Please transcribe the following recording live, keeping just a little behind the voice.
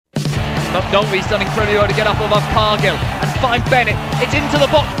McNulty's done incredibly well to get up above Cargill and find Bennett. It's into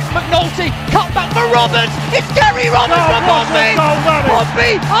the box. McNulty, cut back for Roberts. It's Gary Roberts for Pompey.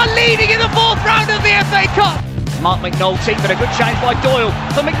 Pompey are leading in the fourth round of the FA Cup. Mark McNulty, but a good chance by Doyle.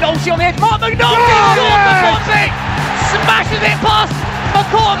 For McNulty on the edge. Mark McNulty scores for Pompey. Smashes it past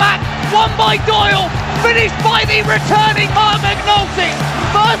McCormack. Won by Doyle. Finished by the returning Mark McNulty.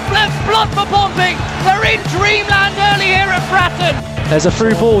 First left blood for Pompey. They're in dreamland early here at Bratton. There's a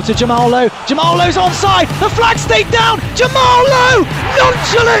through ball to Jamal Lowe. Jamal Lowe's onside. The flag's stayed down. Jamal Lowe,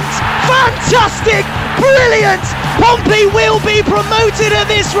 nonchalant, fantastic, brilliant. Pompey will be promoted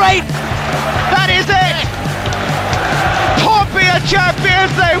at this rate. That is it. Pompey are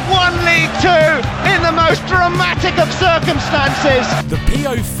champions. They won League Two in the most dramatic of circumstances. The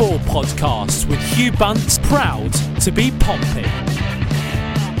PO4 podcast with Hugh Bunce, proud to be Pompey.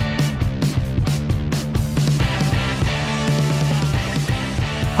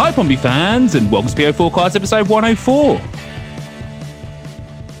 Hi Pompey fans and welcome to PO Forecast episode 104.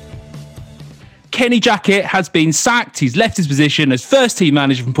 Kenny Jackett has been sacked. He's left his position as first team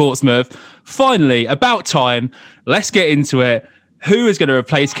manager from Portsmouth. Finally, about time. Let's get into it. Who is going to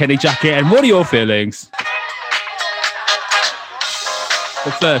replace Kenny Jackett and what are your feelings?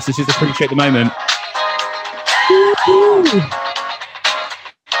 But first, let's just appreciate the moment.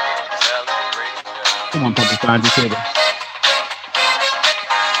 Come on, Pompey fans, let's hear this.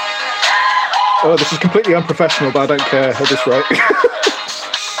 Oh, this is completely unprofessional, but I don't care at this rate.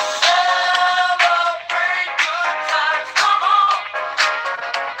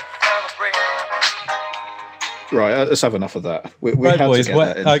 Right, let's have enough of that. We right, had boys, to get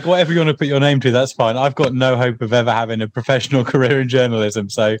that in. like whatever you want to put your name to, that's fine. I've got no hope of ever having a professional career in journalism,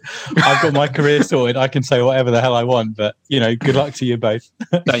 so I've got my career sorted. I can say whatever the hell I want, but, you know, good luck to you both.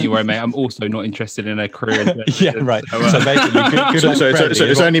 Don't you worry, mate. I'm also not interested in a career in journalism. Yeah, right. So basically, good luck, Freddie. So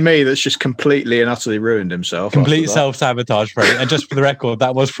it's only me that's just completely and utterly ruined himself. Complete self-sabotage, Freddie. And just for the record,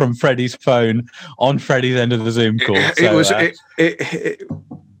 that was from Freddie's phone on Freddie's end of the Zoom call.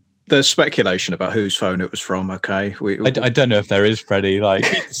 There's speculation about whose phone it was from. Okay, I don't know if there is, Freddie. Like,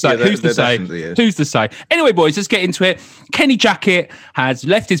 who's to say? Who's to say? Anyway, boys, let's get into it. Kenny Jackett has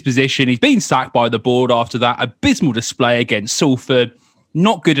left his position. He's been sacked by the board after that abysmal display against Salford.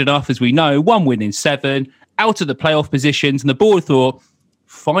 Not good enough, as we know. 1 win in 7, out of the playoff positions, and the board thought,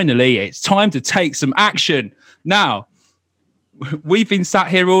 finally, it's time to take some action. Now, we've been sat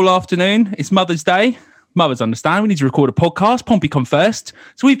here all afternoon. It's Mother's Day. Mothers understand we need to record a podcast. Pompey come first.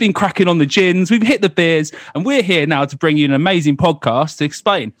 So we've been cracking on the gins, we've hit the beers, and we're here now to bring you an amazing podcast to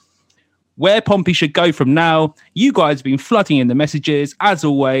explain where Pompey should go from now. You guys have been flooding in the messages. As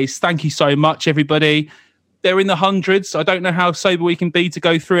always, thank you so much, everybody. They're in the hundreds. I don't know how sober we can be to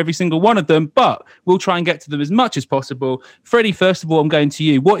go through every single one of them, but we'll try and get to them as much as possible. Freddie, first of all, I'm going to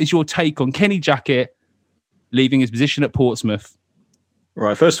you. What is your take on Kenny Jackett leaving his position at Portsmouth?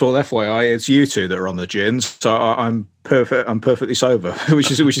 Right. First of all, FYI, it's you two that are on the gins, so I'm perfect. I'm perfectly sober,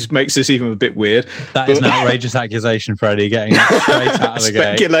 which makes this even a bit weird. That is an outrageous accusation, Freddie. Getting that straight out of the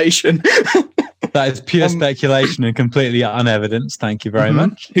speculation. That is pure speculation and completely unevidenced. Thank you very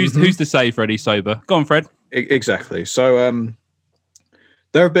much. Who's to say Freddie sober? Go on, Fred. Exactly. So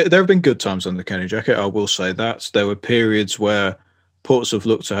there have been good times under Kenny Jackett. I will say that there were periods where Portsmouth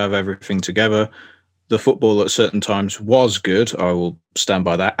looked to have everything together. The football at certain times was good. I will stand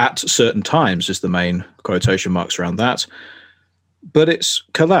by that. At certain times is the main quotation marks around that. But it's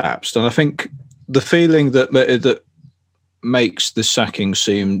collapsed. And I think the feeling that makes the sacking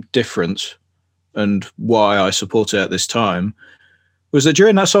seem different and why I support it at this time was that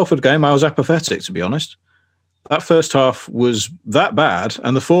during that Salford game, I was apathetic, to be honest. That first half was that bad.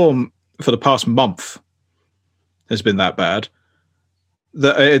 And the form for the past month has been that bad.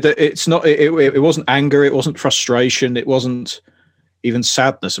 It's not. It wasn't anger. It wasn't frustration. It wasn't even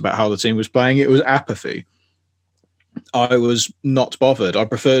sadness about how the team was playing. It was apathy. I was not bothered.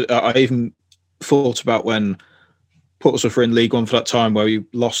 I even thought about when Portsmouth were in League One for that time where we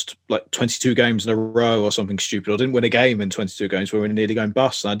lost like 22 games in a row or something stupid. I didn't win a game in 22 games where we were nearly going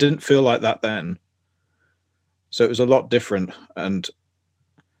bust. And I didn't feel like that then. So it was a lot different. And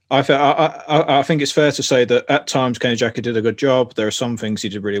I think it's fair to say that at times Kenny Jackett did a good job. There are some things he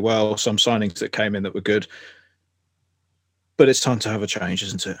did really well, some signings that came in that were good. But it's time to have a change,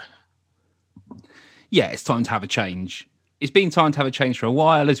 isn't it? Yeah, it's time to have a change. It's been time to have a change for a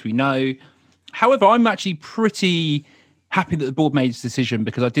while, as we know. However, I'm actually pretty happy that the board made this decision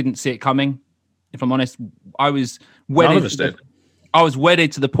because I didn't see it coming. If I'm honest, I was wedded. None of us did. I was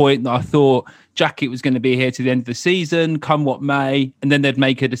wedded to the point that I thought Jackett was going to be here to the end of the season, come what may, and then they'd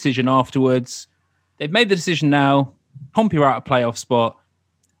make a decision afterwards. They've made the decision now. Pompey are out of playoff spot,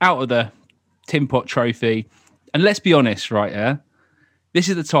 out of the Tin Pot Trophy. And let's be honest, right here, this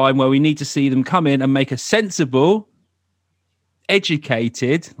is the time where we need to see them come in and make a sensible,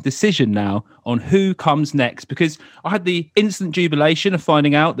 educated decision now on who comes next. Because I had the instant jubilation of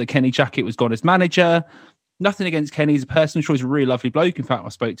finding out that Kenny Jackett was gone as manager. Nothing against Kenny. He's a personal choice, a really lovely bloke. In fact, I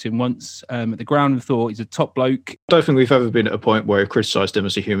spoke to him once at the ground and thought he's a top bloke. I don't think we've ever been at a point where we've criticised him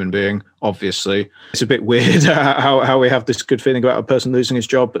as a human being, obviously. It's a bit weird how we have this good feeling about a person losing his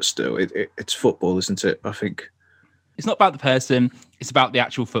job, but still, it's football, isn't it? I think. It's not about the person, it's about the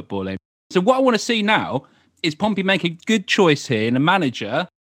actual footballing. So what I want to see now is Pompey make a good choice here in a manager.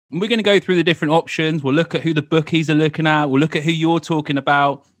 And we're going to go through the different options. We'll look at who the bookies are looking at. We'll look at who you're talking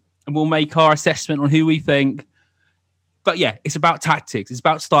about. And we'll make our assessment on who we think. But yeah, it's about tactics. It's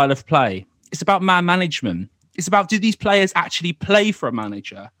about style of play. It's about man management. It's about, do these players actually play for a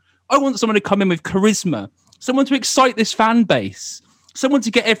manager? I want someone to come in with charisma, someone to excite this fan base, someone to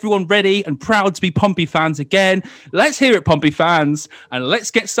get everyone ready and proud to be Pompey fans again. Let's hear it, Pompey fans. And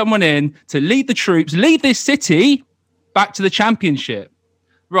let's get someone in to lead the troops, lead this city back to the championship.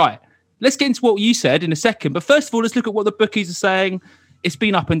 Right. Let's get into what you said in a second. But first of all, let's look at what the bookies are saying. It's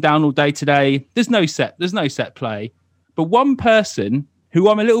been up and down all day today. There's no set play. But one person who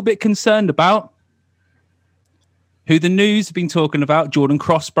I'm a little bit concerned about, who the news have been talking about, Jordan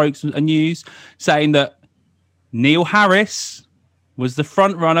Cross broke a news saying that Neil Harris was the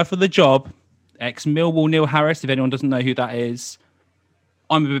front runner for the job. Ex-Millwall Neil Harris, if anyone doesn't know who that is.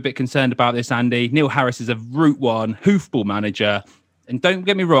 I'm a bit concerned about this, Andy. Neil Harris is a Route 1 hoofball manager. And don't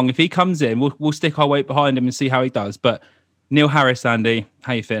get me wrong, if he comes in, we'll stick our weight behind him and see how he does. But Neil Harris, Andy,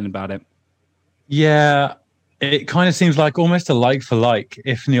 how are you feeling about it? Yeah, it kind of seems like almost a like for like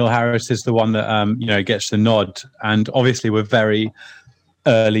if Neil Harris is the one that gets the nod. And obviously we're very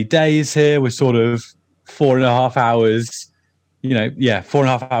early days here. We're sort of 4.5 hours,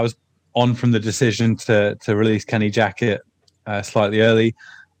 4.5 hours on from the decision to release Kenny Jackett slightly early.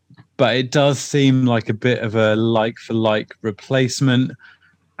 But it does seem like a bit of a like for like replacement.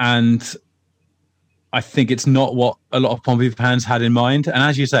 And I think it's not what a lot of Pompey fans had in mind. And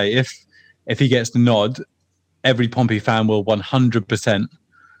as you say, if he gets the nod, every Pompey fan will 100%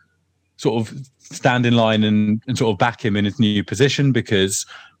 sort of stand in line and sort of back him in his new position, because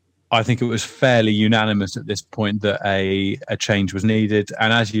I think it was fairly unanimous at this point that a change was needed.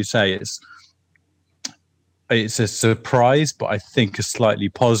 And as you say, it's a surprise, but I think a slightly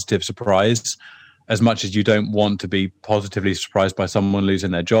positive surprise, as much as you don't want to be positively surprised by someone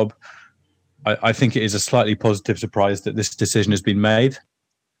losing their job. I think it is a slightly positive surprise that this decision has been made.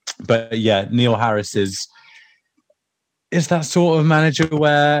 But yeah, Neil Harris is that sort of manager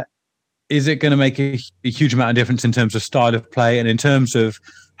where is it going to make a huge amount of difference in terms of style of play and in terms of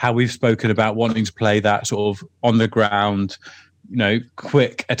how we've spoken about wanting to play that sort of on the ground,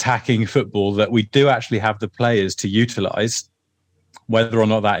 quick attacking football that we do actually have the players to utilise, whether or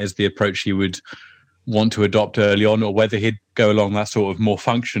not that is the approach he would want to adopt early on, or whether he'd go along that sort of more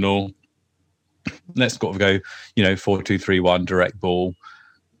functional, let's sort of go, 4-2-3-1 direct ball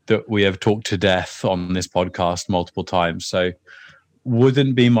that we have talked to death on this podcast multiple times. So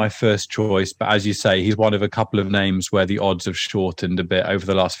wouldn't be my first choice. But as you say, he's one of a couple of names where the odds have shortened a bit over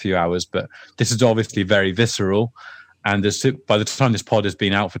the last few hours. But this is obviously very visceral. And by the time this pod has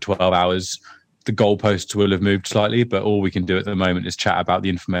been out for 12 hours, the goalposts will have moved slightly. But all we can do at the moment is chat about the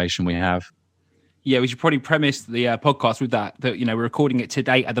information we have. Yeah, we should probably premise the podcast with that we're recording it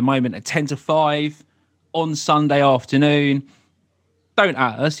today at the moment at 10-5 on Sunday afternoon. Don't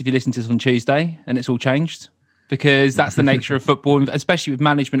at us if you listen to this on Tuesday and it's all changed, because that's the nature of football, especially with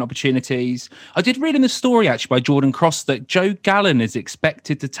management opportunities. I did read in the story actually by Jordan Cross that Joe Gallen is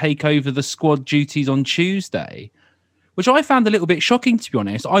expected to take over the squad duties on Tuesday, which I found a little bit shocking, to be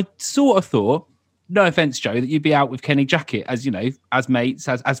honest. I sort of thought, no offence, Joe, that you'd be out with Kenny Jackett as, as mates,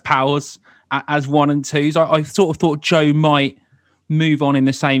 as pals, as 1 and 2s. I sort of thought Joe might move on in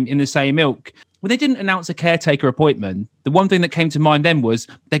the same ilk. When they didn't announce a caretaker appointment, the one thing that came to mind then was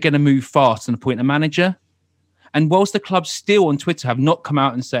they're going to move fast and appoint a manager. And whilst the club still on Twitter have not come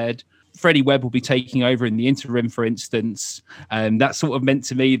out and said Freddie Webb will be taking over in the interim, for instance, that sort of meant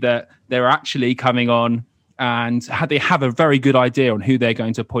to me that they're actually coming on and they have a very good idea on who they're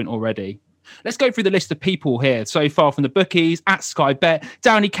going to appoint already. Let's go through the list of people here so far from the bookies. At Sky Bet,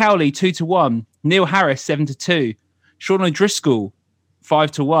 Downey Cowley 2-1, Neil Harris 7-2, Sean O'Driscoll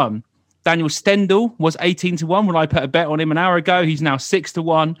 5-1. Daniel Stendel was 18-1 when I put a bet on him an hour ago. He's now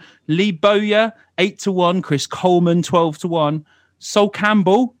 6-1. Lee Bowyer 8-1. Chris Coleman 12-1. Sol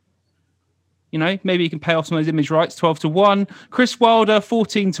Campbell, maybe you can pay off some of those image rights, 12-1. Chris Wilder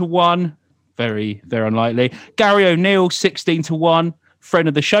 14-1. Very, very unlikely. Gary O'Neill 16-1. friend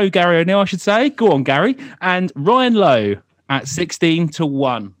of the show, Gary O'Neill, I should say. Go on, Gary. And Ryan Lowe at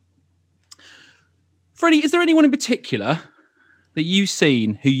 16-1. Freddie, is there anyone in particular that you've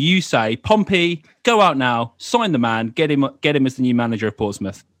seen who you say, Pompey, go out now, sign the man, get him as the new manager of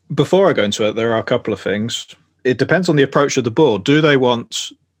Portsmouth? Before I go into it, there are a couple of things. It depends on the approach of the board. Do they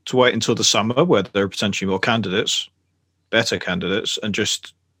want to wait until the summer where there are potentially more candidates, better candidates, and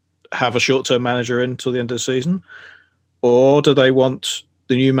just have a short-term manager in until the end of the season? Or do they want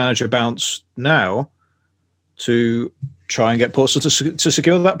the new manager bounce now to try and get Portsmouth to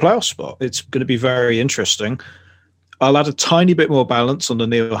secure that playoff spot? It's going to be very interesting. I'll add a tiny bit more balance on the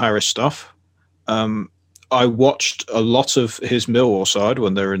Neil Harris stuff. I watched a lot of his Millwall side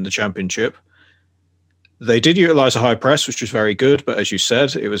when they were in the Championship. They did utilise a high press, which was very good, but as you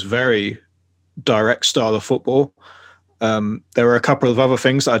said, it was very direct style of football. There were a couple of other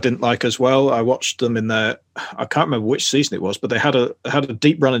things that I didn't like as well. I watched them in their, I can't remember which season it was, but they had a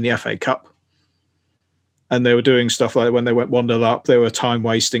deep run in the FA Cup. And they were doing stuff like when they went 1-0 up, they were time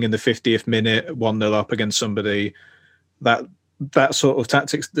wasting in the 50th minute, 1-0 up against somebody. That sort of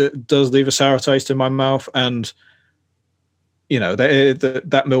tactics that does leave a sour taste in my mouth. And, you know,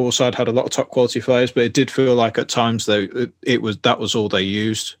 that Millwall side had a lot of top quality players, but it did feel like at times that was all they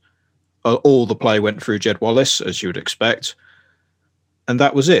used. All the play went through Jed Wallace, as you would expect. And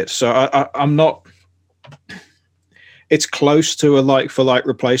that was it. So I'm not... It's close to a like-for-like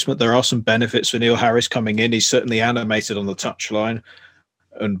replacement. There are some benefits for Neil Harris coming in. He's certainly animated on the touchline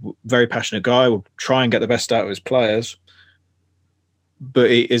and very passionate guy. Will try and get the best out of his players.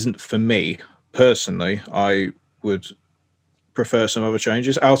 But it isn't for me, personally. I would prefer some other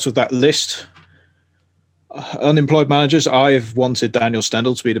changes. Out of that list, unemployed managers, I've wanted Daniel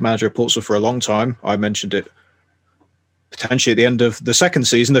Stendel to be the manager of Portsmouth for a long time. I mentioned it potentially at the end of the second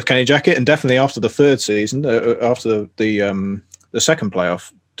season of Kenny Jackett, and definitely after the third season, after the second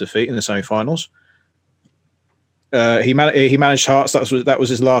playoff defeat in the semi-finals. He managed Hearts. That was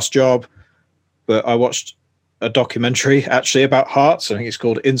his last job. But I watched a documentary actually about Hearts. I think it's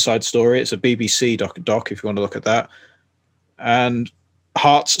called Inside Story. It's a BBC doc if you want to look at that. And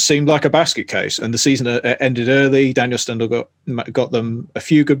Hearts seemed like a basket case, and the season ended early. Daniel Stendel got them a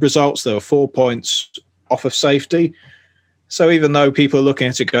few good results. There were 4 points off of safety. So even though people are looking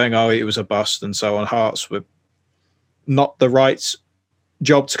at it going, oh, it was a bust and so on, Hearts were not the right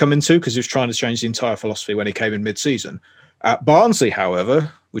job to come into because he was trying to change the entire philosophy when he came in mid-season. At Barnsley,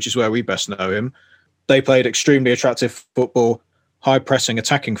 however, which is where we best know him, they played extremely attractive football, high-pressing,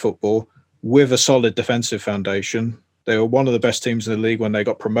 attacking football with a solid defensive foundation. They were one of the best teams in the league when they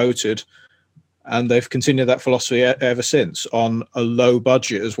got promoted, and they've continued that philosophy ever since on a low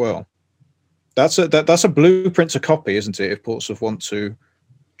budget as well. That's a blueprint to copy, isn't it? If Portsmouth want to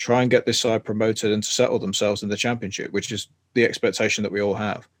try and get this side promoted and to settle themselves in the Championship, which is the expectation that we all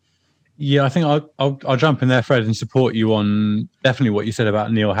have. Yeah, I think I'll jump in there, Fred, and support you on definitely what you said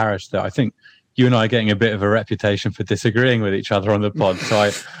about Neil Harris there. I think you and I are getting a bit of a reputation for disagreeing with each other on the pod, so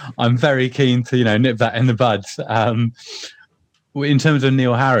I'm very keen to nip that in the bud. In terms of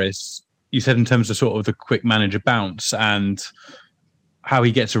Neil Harris, you said in terms of sort of the quick manager bounce and how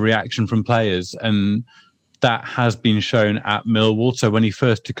he gets a reaction from players, and that has been shown at Millwall. So when he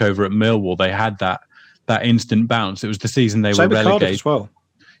first took over at Millwall, they had that instant bounce. It was the season they were relegated Cardiff as well.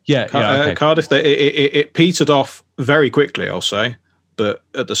 Yeah, okay. Cardiff. It petered off very quickly, I'll say, but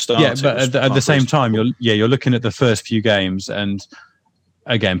at the start, yeah. But at the same time, you're looking at the first few games, and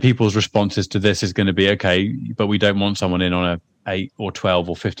again, people's responses to this is going to be okay, but we don't want someone in on a 8 or 12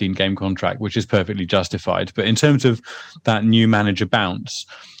 or 15 game contract, which is perfectly justified. But in terms of that new manager bounce,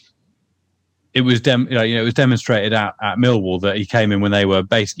 it was it was demonstrated at Millwall that he came in when they were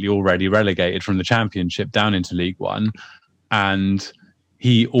basically already relegated from the Championship down into League One, and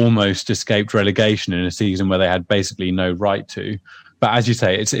he almost escaped relegation in a season where they had basically no right to. But as you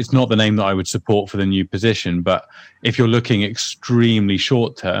say, it's not the name that I would support for the new position. But if you're looking extremely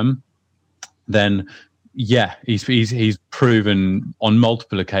short term, then yeah, he's proven on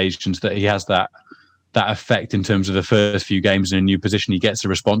multiple occasions that he has that effect in terms of the first few games in a new position. He gets a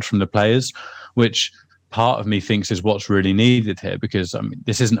response from the players, which part of me thinks is what's really needed here, because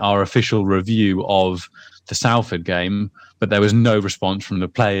this isn't our official review of the Salford game, but there was no response from the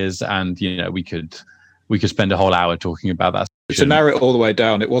players, and we could spend a whole hour talking about that. To narrow it all the way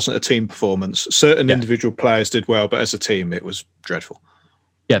down, it wasn't a team performance. Certain individual players did well, but as a team, it was dreadful.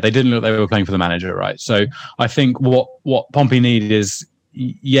 Yeah, they didn't look like they were playing for the manager, right? So I think what Pompey need is,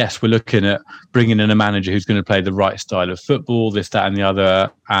 yes, we're looking at bringing in a manager who's going to play the right style of football, this, that, and the other,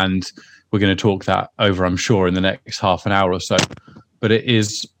 and we're going to talk that over, I'm sure, in the next half an hour or so. But it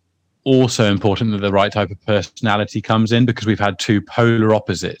is also important that the right type of personality comes in, because we've had two polar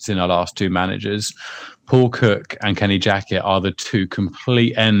opposites in our last two managers. Paul Cook and Kenny Jackett are the two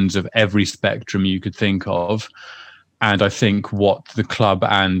complete ends of every spectrum you could think of. And I think what the club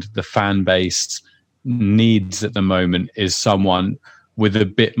and the fan base needs at the moment is someone with a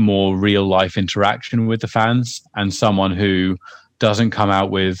bit more real life interaction with the fans, and someone who doesn't come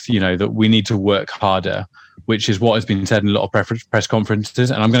out with, that we need to work harder, which is what has been said in a lot of press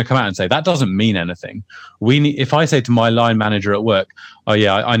conferences. And I'm going to come out and say that doesn't mean anything. If I say to my line manager at work, oh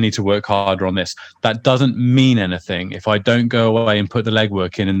yeah, I need to work harder on this, that doesn't mean anything if I don't go away and put the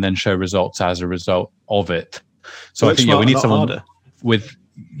legwork in and then show results as a result of it. So I think we need someone harder. We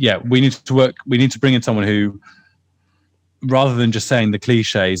need to bring in someone who, rather than just saying the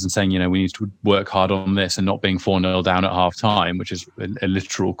cliches and saying, we need to work hard on this and not being 4-0 down at half time, which is a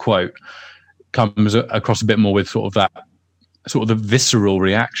literal quote, comes across a bit more with sort of the visceral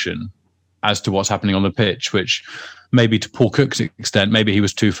reaction as to what's happening on the pitch, which maybe to Paul Cook's extent, maybe he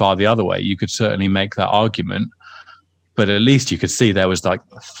was too far the other way. You could certainly make that argument, but at least you could see there was like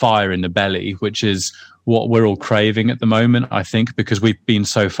fire in the belly, which is what we're all craving at the moment, I think, because we've been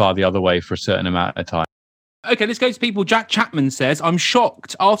so far the other way for a certain amount of time. Okay, let's go to people. Jack Chapman says, I'm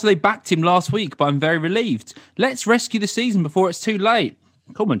shocked after they backed him last week, but I'm very relieved. Let's rescue the season before it's too late.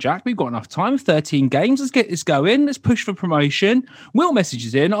 Come on, Jack, we've got enough time. 13 games. Let's get this going. Let's push for promotion. Will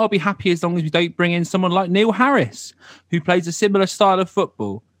messages in. I'll be happy as long as we don't bring in someone like Neil Harris, who plays a similar style of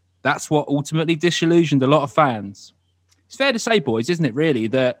football. That's what ultimately disillusioned a lot of fans. It's fair to say, boys, isn't it, really,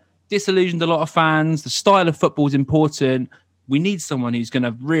 that disillusioned a lot of fans. The style of football is important. We need someone who's going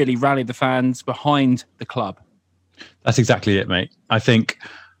to really rally the fans behind the club. That's exactly it, mate. I think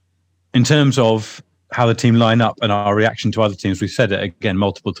in terms of how the team line up and our reaction to other teams, we've said it again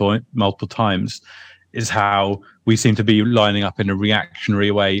multiple times, is how we seem to be lining up in a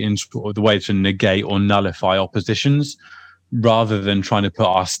reactionary way, in sort of the way to negate or nullify oppositions, rather than trying to put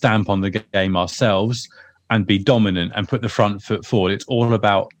our stamp on the game ourselves and be dominant and put the front foot forward. It's all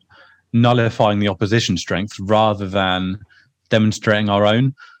about nullifying the opposition strength rather than demonstrating our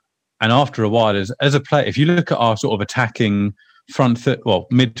own. And after a while, as a player, if you look at our sort of attacking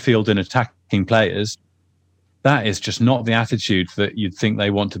midfield and attacking players, that is just not the attitude that you'd think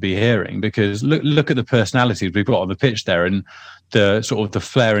they want to be hearing, because look at the personalities we've got on the pitch there and the sort of the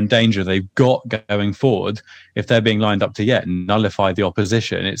flair and danger they've got going forward. If they're being lined up to nullify the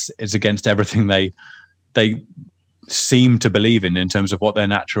opposition, it's against everything they seem to believe in terms of what their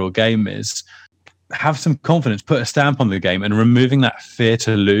natural game is. Have some confidence, put a stamp on the game, and removing that fear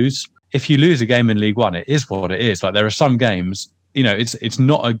to lose. If you lose a game in League One, it is what it is. Like, there are some games, it's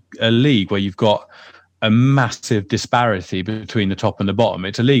not a league where you've got a massive disparity between the top and the bottom.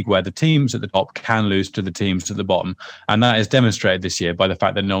 It's a league where the teams at the top can lose to the teams at the bottom. And that is demonstrated this year by the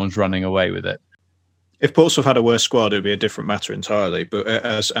fact that no one's running away with it. If Portsmouth had a worse squad, it would be a different matter entirely. But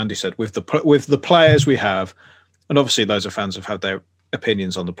as Andy said, with the players we have, and obviously loads of fans have had their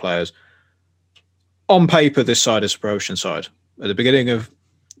opinions on the players, on paper, this side is a promotion side. At the beginning of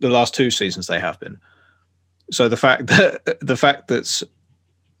the last two seasons, they have been. So the fact that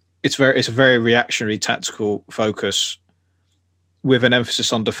it's a very reactionary tactical focus with an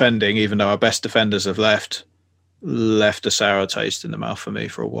emphasis on defending, even though our best defenders have left a sour taste in the mouth for me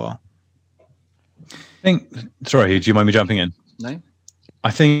for a while. Sorry, do you mind me jumping in? No.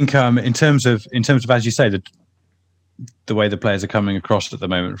 I think in terms of as you say, the way the players are coming across at the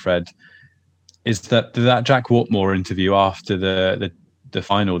moment, Fred, is that Jack Whatmore interview after the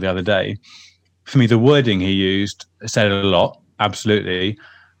final the other day. For me, the wording he used said a lot, absolutely,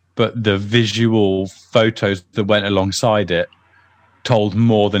 but the visual photos that went alongside it told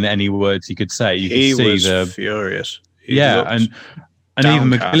more than any words he could say. He was furious. And even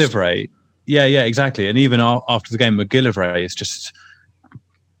McGillivray. Yeah, exactly. And even after the game, McGillivray is just,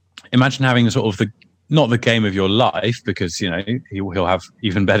 imagine having sort of not the game of your life, because he'll have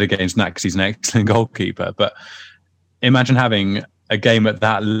even better games than that because he's an excellent goalkeeper. But imagine having a game at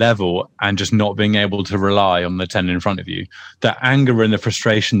that level and just not being able to rely on the 10 in front of you. The anger and the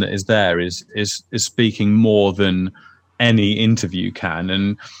frustration that is there is speaking more than any interview can.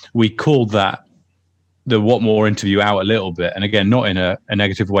 And we called that the Whatmore interview out a little bit. And again, not in a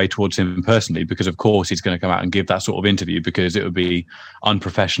negative way towards him personally, because of course he's going to come out and give that sort of interview, because it would be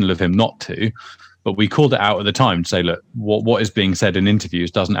unprofessional of him not to. But we called it out at the time to say, look, what is being said in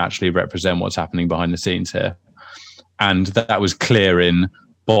interviews doesn't actually represent what's happening behind the scenes here. And that was clear in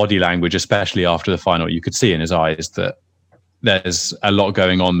body language, especially after the final. You could see in his eyes that there's a lot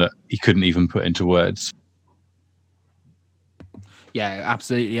going on that he couldn't even put into words. Yeah,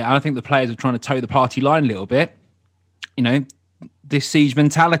 absolutely. I think the players are trying to toe the party line a little bit. this siege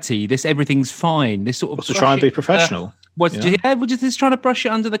mentality, this everything's fine, this sort of to try and be professional. We're just trying to brush it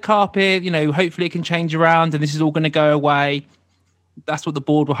under the carpet. Hopefully it can change around, and this is all going to go away. That's what the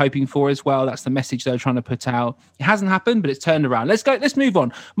board were hoping for as well. That's the message they're trying to put out. It hasn't happened, but it's turned around. Let's move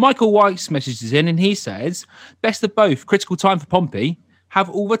on. Michael White's messages in, and he says, best of both. Critical time for Pompey. Have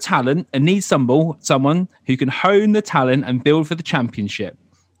all the talent and need someone who can hone the talent and build for the championship.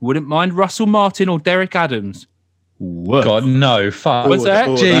 Wouldn't mind Russell Martin or Derek Adams. Whoa. God, no. Fuck. What's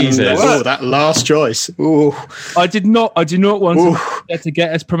that? Jesus. That last choice. Ooh. I did not want to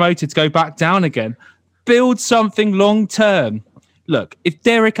get us promoted to go back down again. Build something long term. Look, if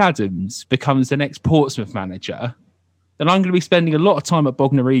Derek Adams becomes the next Portsmouth manager, then I'm going to be spending a lot of time at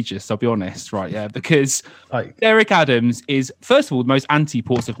Bognor Regis, I'll be honest, right? Yeah, because Derek Adams is, first of all, the most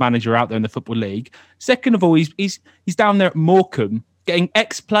anti-Portsmouth manager out there in the Football League. Second of all, he's down there at Morecambe getting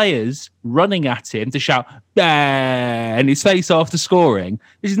ex-players running at him to shout, "Bah!" in his face after scoring.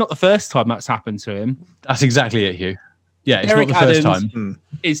 This is not the first time that's happened to him. That's exactly it, Hugh. Yeah, it's Derek not the first Adams time.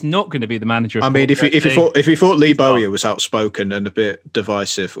 Is not going to be the manager of if he thought Lee Bowyer was outspoken and a bit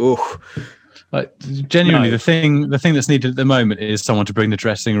divisive, Genuinely, the thing that's needed at the moment is someone to bring the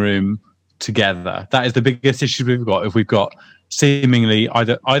dressing room together. That is the biggest issue we've got. If we've got seemingly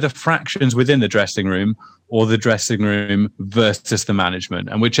either fractions within the dressing room or the dressing room versus the management,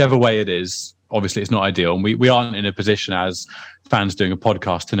 and whichever way it is, obviously it's not ideal. And we aren't in a position as fans doing a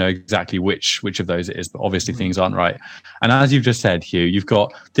podcast to know exactly which of those it is, but obviously things aren't right. And as you've just said, Hugh, you've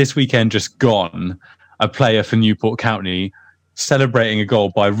got this weekend just gone, a player for Newport County celebrating a goal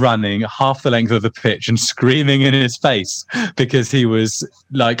by running half the length of the pitch and screaming in his face because he was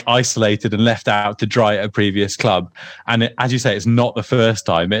isolated and left out to dry at a previous club. And as you say, it's not the first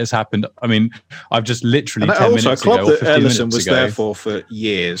time it has happened. I mean, I've just literally 10 minutes ago, a club that Ellison was ago, there for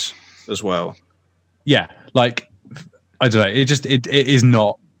years as well. Yeah, I don't know. It is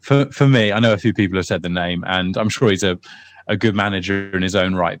not for me. I know a few people have said the name, and I'm sure he's a good manager in his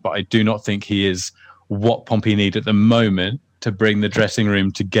own right, but I do not think he is what Pompey need at the moment to bring the dressing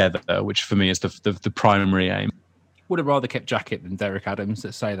room together, which for me is the primary aim. Would have rather kept Jackett than Derek Adams,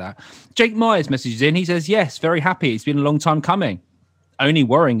 let's say that. Jake Myers messages in. He says, yes, very happy. It's been a long time coming. Only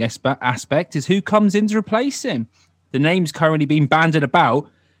worrying aspect is who comes in to replace him. The names currently being bandied about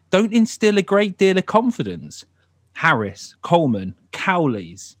don't instill a great deal of confidence. Harris, Coleman,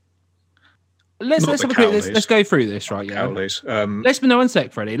 Cowleys. Let's go through this, right? Yeah. Cowleys. One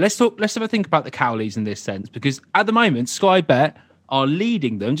sec, Freddie. Let's have a think about the Cowleys in this sense, because at the moment, Sky Bet are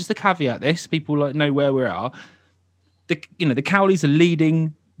leading them. Just to caveat this, people know where we are. The Cowleys are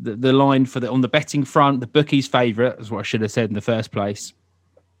leading the line on the betting front. The bookies' favourite is what I should have said in the first place.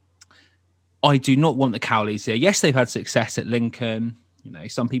 I do not want the Cowleys here. Yes, they've had success at Lincoln.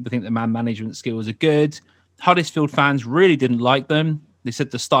 Some people think the man management skills are good. Huddersfield fans really didn't like them. They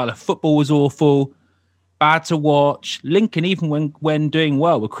said the style of football was awful, bad to watch. Lincoln, even when doing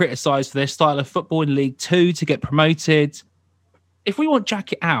well, were criticised for their style of football in League Two to get promoted. If we want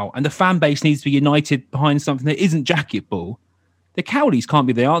Jacket out and the fan base needs to be united behind something that isn't Jacket ball, the Cowleys can't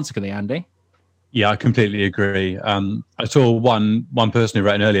be the answer, can they, Andy? Yeah, I completely agree. I saw one person who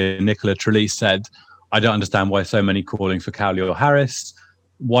wrote in earlier, Nicola Trelise, said, I don't understand why so many calling for Cowley or Harris.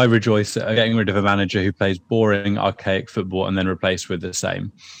 Why rejoice at getting rid of a manager who plays boring, archaic football and then replaced with the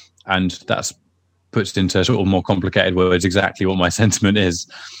same? And that's puts into sort of more complicated words exactly what my sentiment is,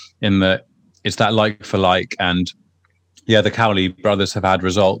 in that it's that like for like. And yeah, the Cowley brothers have had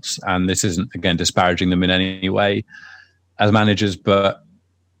results, and this isn't, again, disparaging them in any way as managers, but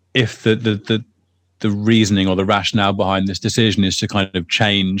if the reasoning or the rationale behind this decision is to kind of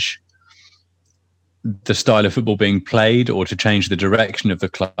change the style of football being played or to change the direction of the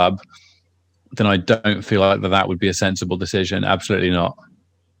club, then I don't feel like that would be a sensible decision. Absolutely not.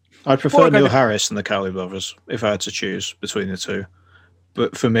 I'd prefer Neil Harris and the Cowley brothers if I had to choose between the two.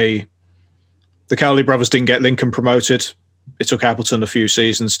 But for me, the Cowley brothers didn't get Lincoln promoted. It took Appleton a few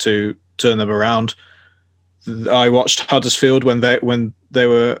seasons to turn them around. I watched Huddersfield when they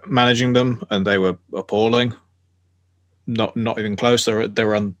were managing them, and they were appalling. Not even close. They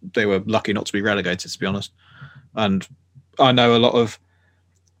were lucky not to be relegated, to be honest. And I know a lot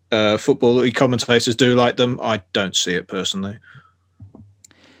of football commentators do like them. I don't see it personally.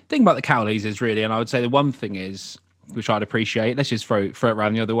 The thing about the Cowleys is really, and I would say the one thing is, which I'd appreciate, let's just throw it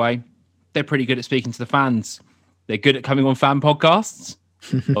around the other way. They're pretty good at speaking to the fans. They're good at coming on fan podcasts.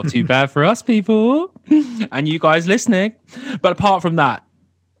 Not too bad for us, people, and you guys listening. But apart from that,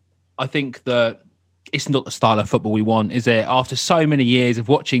 I think that it's not the style of football we want, is it? After so many years of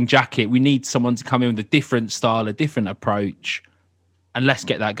watching Jacket, we need someone to come in with a different style, a different approach, and let's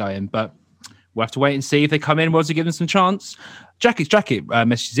get that going. But We'll have to wait and see if they come in. We'll also give them some chance. Jacket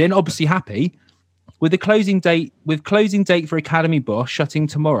messages in, obviously happy. With the closing date for Academy Boss shutting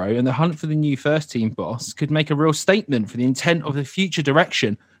tomorrow, and the hunt for the new first team boss could make a real statement for the intent of the future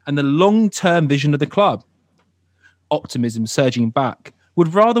direction and the long-term vision of the club. Optimism surging back.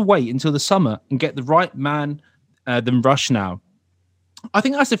 Would rather wait until the summer and get the right man than rush now. I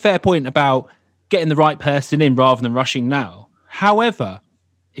think that's a fair point about getting the right person in rather than rushing now. However,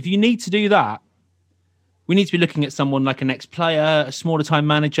 if you need to do that, we need to be looking at someone like an ex-player, a smaller time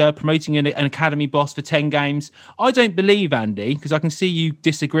manager, promoting an academy boss for 10 games. I don't believe, Andy, because I can see you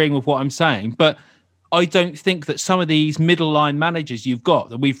disagreeing with what I'm saying, but I don't think that some of these middle line managers you've got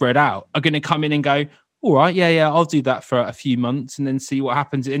that we've read out are going to come in and go, all right, yeah, I'll do that for a few months and then see what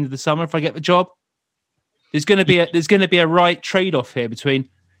happens at the end of the summer if I get the job. There's going to be a right trade-off here between,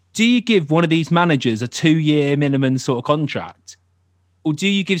 do you give one of these managers a 2-year minimum sort of contract, or do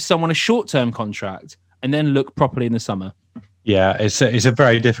you give someone a short-term contract and then look properly in the summer? Yeah, it's a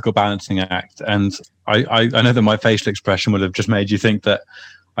very difficult balancing act. And I know that my facial expression would have just made you think that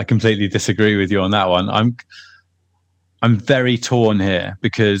I completely disagree with you on that one. I'm very torn here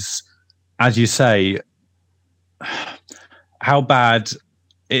because, as you say, how bad...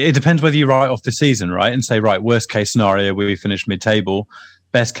 It depends whether you write off the season, right? And say, right, worst case scenario, we finish mid-table.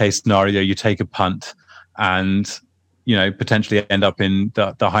 Best case scenario, you take a punt and, potentially end up in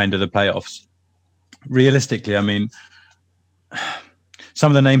the high end of the playoffs. Realistically, I mean,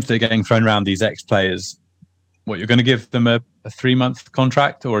 some of the names that are getting thrown around, these ex-players, what, you're going to give them a 3-month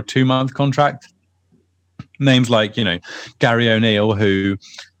contract or a 2-month contract? Names like, Gary O'Neill, who,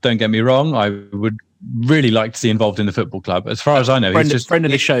 don't get me wrong, I would really like to see involved in the football club. As far as I know, he's just friend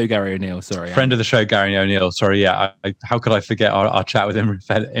of the show, Gary O'Neill. Sorry, friend of the show, Gary O'Neill. Sorry, yeah. How could I forget our chat with him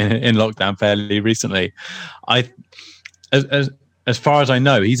in lockdown fairly recently? As far as I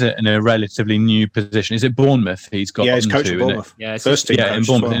know, he's in a relatively new position. Is it Bournemouth? He's got he's coaching Bournemouth. Yeah, first team in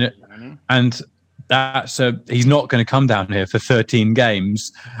Bournemouth. Well. And that's he's not going to come down here for 13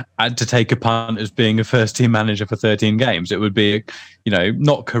 games to take a punt as being a first team manager for 13 games. It would be,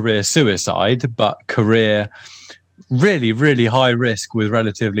 not career suicide, but career really, really high risk with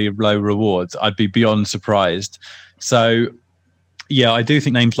relatively low rewards. I'd be beyond surprised. So, yeah, I do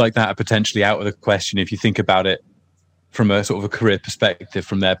think names like that are potentially out of the question if you think about it from a sort of a career perspective,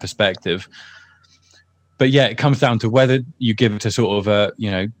 from their perspective. But yeah, it comes down to whether you give it to sort of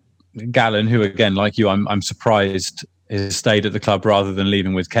a, Gallen, who again, like you, I'm surprised has stayed at the club rather than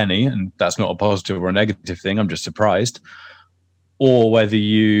leaving with Kenny, and that's not a positive or a negative thing. I'm just surprised. Or whether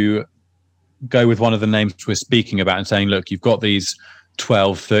you go with one of the names we're speaking about and saying, look, you've got these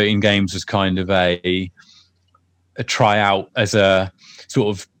 12, 13 games as kind of a tryout, as a sort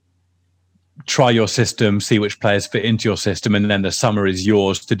of try your system, see which players fit into your system, and then the summer is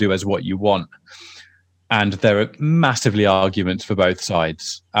yours to do as what you want. And there are massively arguments for both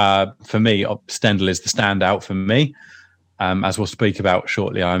sides. For me, Stendel is the standout for me. As we'll speak about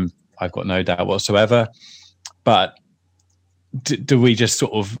shortly, I've got no doubt whatsoever. But do we just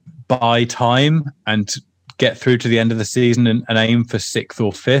sort of buy time and get through to the end of the season and aim for 6th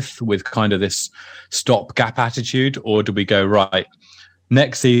or 5th with kind of this stopgap attitude? Or do we go, right,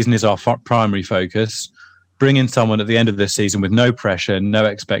 next season is our primary focus, bring in someone at the end of this season with no pressure, no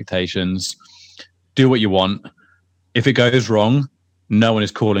expectations, do what you want. If it goes wrong, no one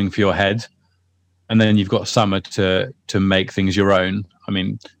is calling for your head. And then you've got summer to make things your own. I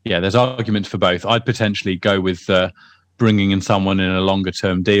mean, yeah, there's arguments for both. I'd potentially go with bringing in someone in a longer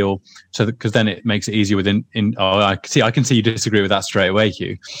term deal, because then it makes it easier I can see you disagree with that straight away,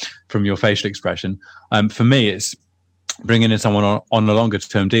 Hugh, from your facial expression. For me, it's bringing in someone on a longer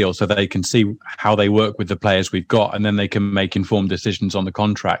term deal so they can see how they work with the players we've got, and then they can make informed decisions on the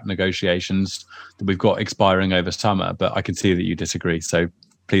contract negotiations that we've got expiring over summer. But I can see that you disagree, so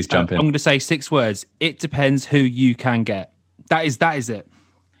please jump in. I'm going to say 6 words. It depends who you can get. That is it.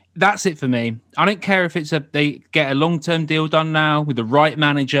 That's it for me. I don't care if they get a long-term deal done now with the right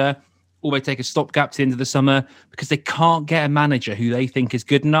manager, or they take a stopgap to the end of the summer, because they can't get a manager who they think is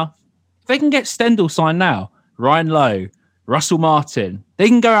good enough. If they can get Stendel signed now, Ryan Lowe, Russell Martin, they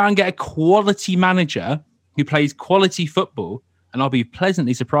can go out and get a quality manager who plays quality football, and I'll be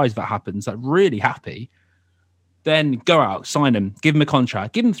pleasantly surprised if that happens. I'm really happy. Then go out, sign him, give him a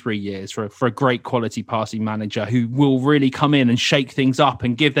contract, give him 3 years for a great quality passing manager who will really come in and shake things up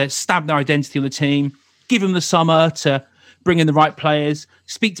and stamp their identity on the team, give him the summer to bring in the right players,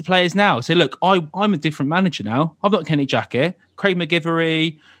 speak to players now. Say, look, I'm a different manager now. I've got Kenny Jackett, Craig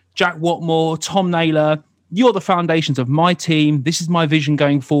McGivery, Jack Watmore, Tom Naylor. you're the foundations of my team. This is my vision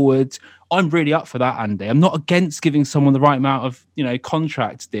going forward. I'm really up for that, Andy. I'm not against giving someone the right amount of,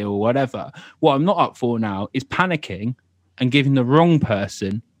 contract deal or whatever. What I'm not up for now is panicking and giving the wrong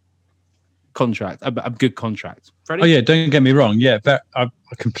person a good contract. Freddie? Oh yeah, don't get me wrong. Yeah, I'm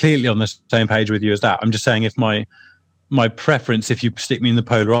completely on the same page with you as that. I'm just saying, if my preference, if you stick me in the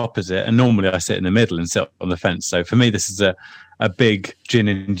polar opposite, and normally I sit in the middle and sit on the fence. So for me, this is a big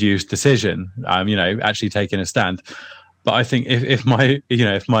gin-induced decision. Actually taking a stand. But I think if my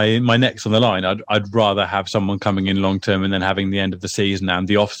neck's on the line, I'd rather have someone coming in long term and then having the end of the season and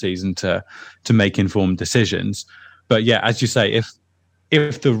the off season to make informed decisions. But yeah, as you say,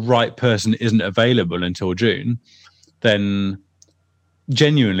 if the right person isn't available until June, then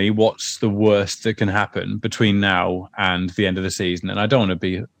genuinely, what's the worst that can happen between now and the end of the season? And I don't want to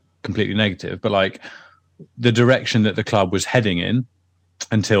be completely negative, but like the direction that the club was heading in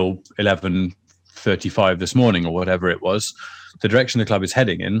until 11:35 this morning or whatever it was, the direction the club is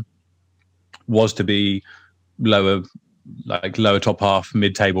heading in was to be lower top half,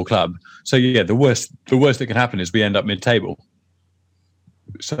 mid-table club. So yeah, the worst that can happen is we end up mid-table.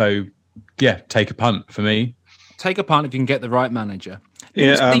 So yeah, take a punt for me. Take a punt if you can get the right manager.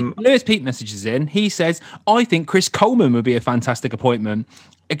 Yeah, Lewis Pete messages in. He says, I think Chris Coleman would be a fantastic appointment.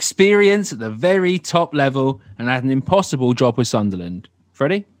 Experience at the very top level and had an impossible job with Sunderland.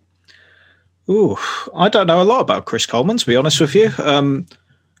 Freddie? Ooh, I don't know a lot about Chris Coleman, to be honest with you.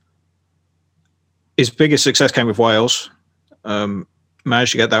 His biggest success came with Wales.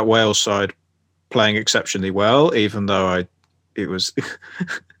 Managed to get that Wales side playing exceptionally well, even though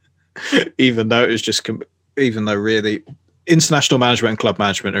really international management and club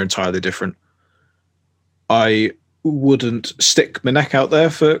management are entirely different. I wouldn't stick my neck out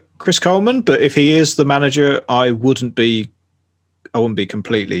there for Chris Coleman, but if he is the manager, I wouldn't be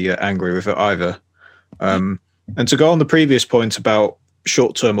completely angry with it either. And to go on the previous point about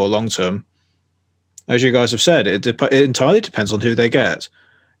short term or long term, as you guys have said, it entirely depends on who they get.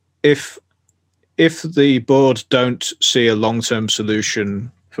 If the board don't see a long term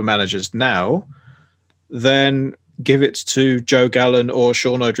solution for managers now, then give it to Joe Gallen or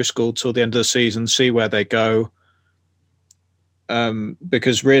Sean O'Driscoll till the end of the season, see where they go.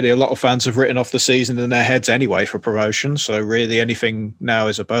 Because really a lot of fans have written off the season in their heads anyway for promotion. So really anything now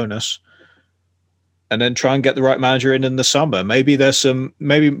is a bonus. And then try and get the right manager in the summer. Maybe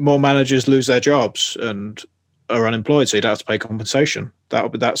more managers lose their jobs and are unemployed, so you don't have to pay compensation.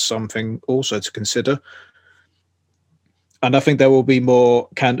 That's something also to consider. And I think there will be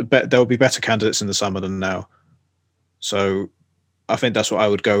better candidates in the summer than now. So I think that's what I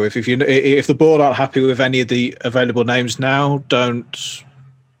would go with. If the board aren't happy with any of the available names now, don't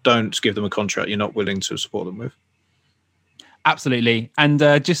give them a contract you're not willing to support them with. Absolutely. And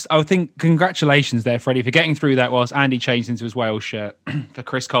I think congratulations there, Freddie, for getting through that whilst Andy changed into his Wales shirt for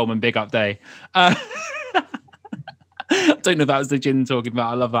Chris Coleman. Big up day. I don't know if that was the gin talking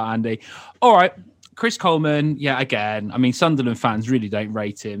about. I love that, Andy. All right. Chris Coleman, yeah, again, I mean, Sunderland fans really don't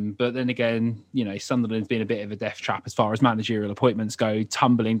rate him. But then again, Sunderland's been a bit of a death trap as far as managerial appointments go,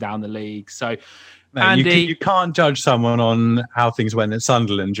 tumbling down the league. So, Andy, you can't judge someone on how things went at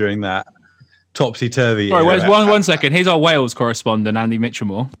Sunderland during that topsy-turvy. Sorry, one second. Here's our Wales correspondent, Andy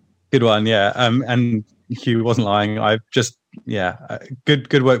Mitchelmore. Good one, yeah. And Hugh wasn't lying.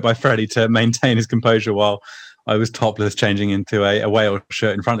 Good work by Freddie to maintain his composure while I was topless changing into a Wales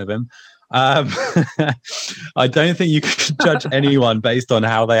shirt in front of him. I don't think you can judge anyone based on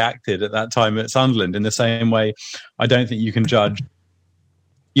how they acted at that time at Sunderland. In the same way, I don't think you can judge,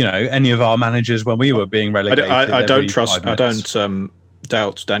 any of our managers when we were being relegated. I don't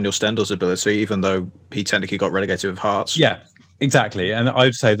doubt Daniel Stendel's ability, even though he technically got relegated with Hearts. Yeah, exactly. And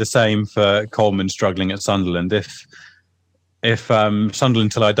I'd say the same for Coleman struggling at Sunderland. If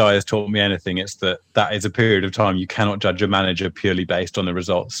Sunderland Till I Die has taught me anything, it's that is a period of time you cannot judge a manager purely based on the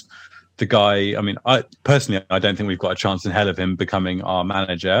results. The guy, I don't think we've got a chance in hell of him becoming our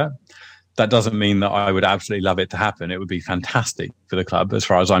manager. That doesn't mean that I would absolutely love it to happen. It would be fantastic for the club as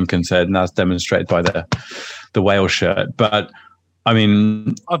far as I'm concerned, and that's demonstrated by the Wales shirt. But I've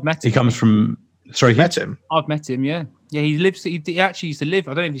met him. He comes from. Sorry, met him. I've met him. Yeah. He actually used to live.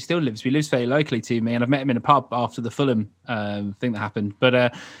 I don't know if he still lives. But he lives very locally to me, and I've met him in a pub after the Fulham thing that happened. But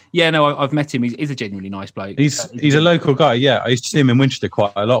I've met him. He's a genuinely nice bloke. He's a local guy. Yeah, I used to see him in Winchester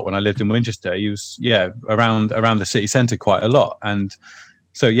quite a lot when I lived in Winchester. He was around the city centre quite a lot, and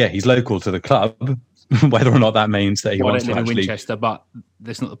so he's local to the club. Whether or not that means that he wants to actually in Winchester, but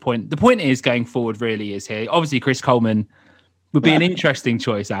that's not the point. The point is going forward. Really, is here. Obviously, Chris Coleman would be an interesting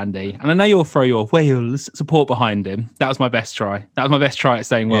choice, Andy. And I know you'll throw your Wales support behind him. That was my best try. That was my best try at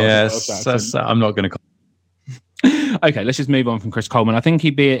saying Wales. Yes, I'm not going to. Okay, let's just move on from Chris Coleman. I think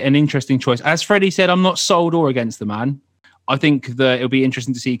he'd be an interesting choice. As Freddie said, I'm not sold or against the man. I think that it'll be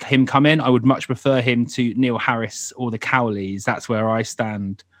interesting to see him come in. I would much prefer him to Neil Harris or the Cowleys. That's where I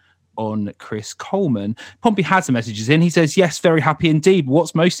stand on Chris Coleman. Pompey has some messages in. He says, yes, very happy indeed.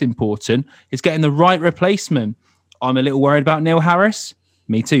 What's most important is getting the right replacement. I'm a little worried about Neil Harris.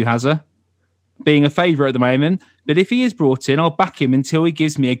 Me too, Hazza. Being a favourite at the moment. But if he is brought in, I'll back him until he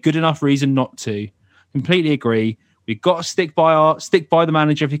gives me a good enough reason not to. Completely agree. We've got to stick by the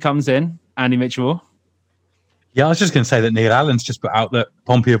manager if he comes in. Andy Mitchell. Yeah, I was just going to say that Neil Allen's just put out that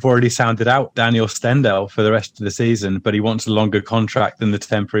Pompey have already sounded out Daniel Stendel for the rest of the season, but he wants a longer contract than the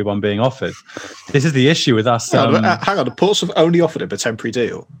temporary one being offered. This is the issue with us. Hang on, the Ports have only offered him a temporary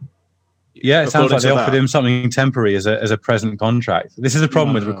deal. Yeah, it sounds like they offered him something temporary as a present contract. This is a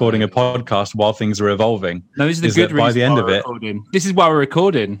problem with recording a podcast while things are evolving. No, this is the good reason by the end of it. This is why we're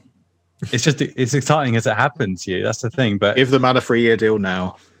recording. It's exciting as it happens to you. That's the thing. But give the man a 3-year deal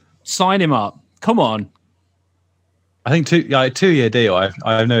now. Sign him up. Come on. I think 2-year deal. I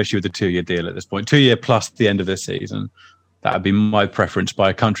have no issue with the 2-year deal at this point. 2-year plus the end of this season. That would be my preference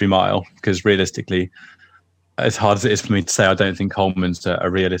by a country mile. Because realistically, as hard as it is for me to say, I don't think Coleman's a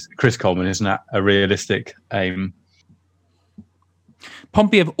realistic. Chris Coleman isn't a realistic aim.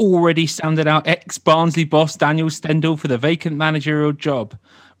 Pompey have already sounded out ex-Barnsley boss Daniel Stendel for the vacant managerial job.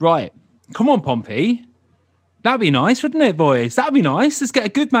 Right, come on, Pompey. That'd be nice, wouldn't it, boys? That'd be nice. Let's get a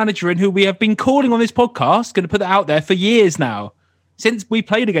good manager in who we have been calling on this podcast. Going to put that out there for years now. Since we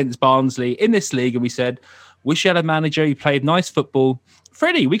played against Barnsley in this league and we said, wish you had a manager who played nice football.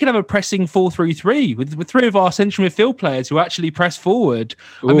 Freddie, we could have a pressing 4-3-3 with 3 of our central midfield players who actually press forward.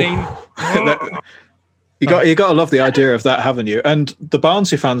 Ooh. I mean... You got to love the idea of that, haven't you? And the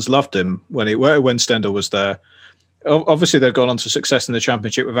Barnsley fans loved him when Stendel was there. Obviously, they've gone on to success in the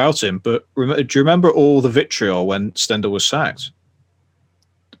Championship without him. But do you remember all the vitriol when Stendel was sacked?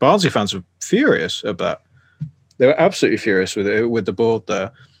 The Barnsley fans were furious at that. They were absolutely furious with the board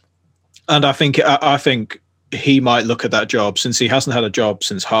there. And I think he might look at that job, since he hasn't had a job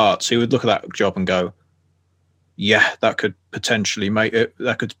since Hearts. He would look at that job and go, "Yeah, that could potentially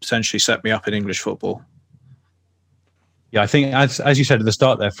set me up in English football." Yeah, I think as you said at the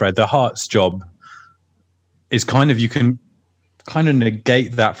start there, Fred, the Hearts job is you can kind of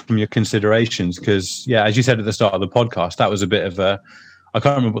negate that from your considerations because, yeah, as you said at the start of the podcast, that was a bit of I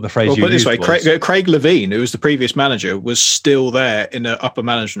can't remember what the phrase you used was. Craig Levine, who was the previous manager, was still there in an upper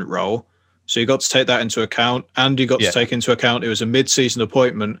management role. So you got to take that into account, and you got to take into account it was a mid-season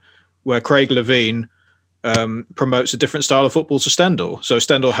appointment where Craig Levine promotes a different style of football to Stendel. So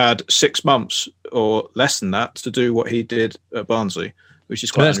Stendel had 6 months or less than that to do what he did at Barnsley, which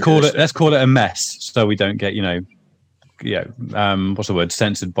is quite. Let's call it a mess, so we don't get what's the word,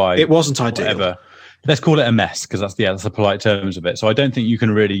 censored by. It wasn't ideal. Whatever. Let's call it a mess because that's the polite terms of it. So I don't think you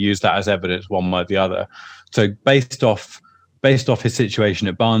can really use that as evidence one way or the other. So based off his situation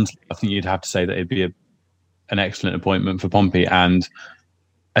at Barnsley, I think you'd have to say that it'd be an excellent appointment for Pompey and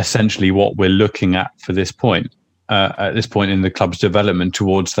essentially what we're looking at for this point, at this point in the club's development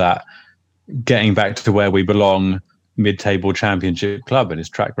towards that, getting back to where we belong, mid-table Championship club, and his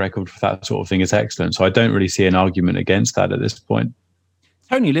track record for that sort of thing is excellent. So I don't really see an argument against that at this point.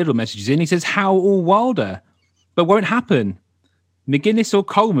 Tony Little messages in. He says, Howe or Wilder? But won't happen. McGuinness or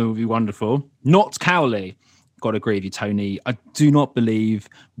Coleman would be wonderful. Not Cowley. Got to agree with you, Tony. I do not believe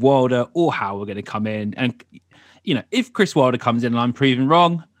Wilder or Howe are going to come in. And, if Chris Wilder comes in and I'm proven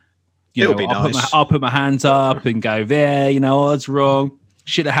wrong, it'll be nice. I'll put my hands up and go, I was wrong.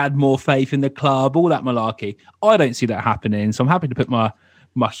 Should have had more faith in the club, all that malarkey. I don't see that happening. So I'm happy to put my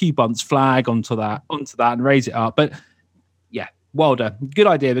Hugh Bunce flag onto that and raise it up. But yeah, Wilder, good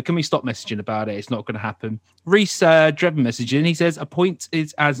idea. But can we stop messaging about it? It's not going to happen. Reese Drebin messaging. He says, a point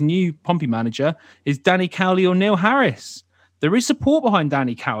is as new Pompey manager is Danny Cowley or Neil Harris. There is support behind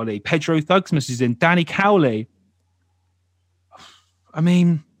Danny Cowley. Pedro Thugs messages in. Danny Cowley. I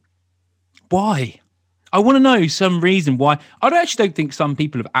mean, why? I want to know some reason why. I don't think some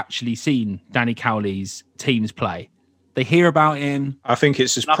people have actually seen Danny Cowley's teams play. They hear about him. I think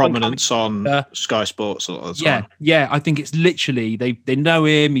it's his prominence on Sky Sports a lot of the time. Yeah. I think it's literally, they know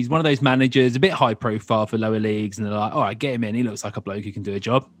him. He's one of those managers, a bit high profile for lower leagues. And they're like, all right, get him in. He looks like a bloke who can do a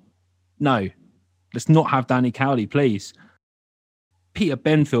job. No, let's not have Danny Cowley, please. Peter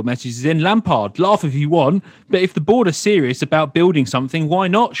Benfield messages in. Lampard, laugh if you want. But if the board are serious about building something, why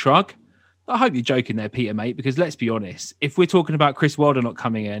not? Shrug. I hope you're joking there, Peter, mate, because let's be honest. If we're talking about Chris Wilder not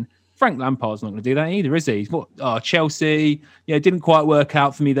coming in, Frank Lampard's not going to do that either, is he? Chelsea, didn't quite work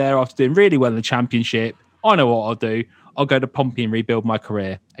out for me there after doing really well in the Championship. I know what I'll do. I'll go to Pompey and rebuild my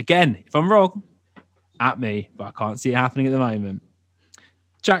career. Again, if I'm wrong, at me, but I can't see it happening at the moment.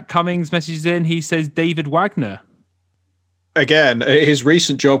 Jack Cummings messages in. He says David Wagner. Again, his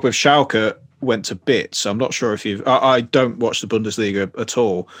recent job with Schalke went to bits. I'm not sure if you've... I don't watch the Bundesliga at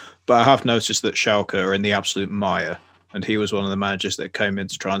all, but I have noticed that Schalke are in the absolute mire, and he was one of the managers that came in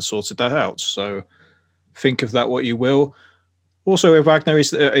to try and sort that out. So think of that what you will. Also, with Wagner,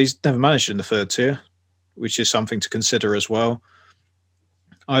 he's never managed in the third tier, which is something to consider as well.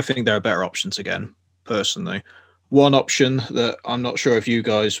 I think there are better options again, personally. One option that I'm not sure if you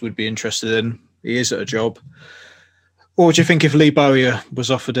guys would be interested in, he is at a job. What would you think if Lee Bowyer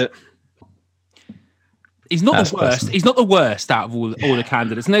was offered it? He's not the worst. Personal. He's not the worst out of all the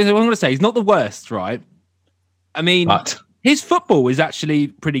candidates. No, I'm going to say he's not the worst, right? I mean, his football is actually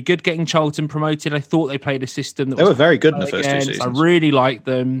pretty good. Getting Charlton promoted, I thought they played a system that they were very good in the first 2 seasons. I really liked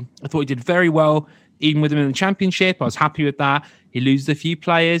them. I thought he did very well, even with them in the Championship. I was happy with that. He loses a few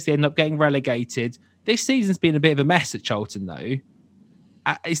players. They end up getting relegated. This season's been a bit of a mess at Charlton, though.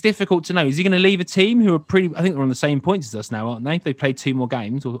 It's difficult to know. Is he going to leave a team who are pretty... I think they're on the same points as us now, aren't they? They played 2 more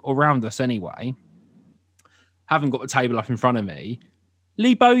games, or around us anyway. Haven't got the table up in front of me.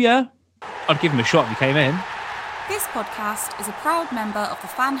 Lee Bowyer, I'd give him a shot if he came in. This podcast is a proud member of the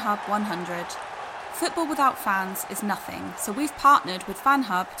Fan Hub 100. Football without fans is nothing, so we've partnered with Fan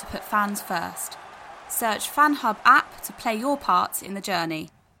Hub to put fans first. Search Fan Hub app to play your part in the journey.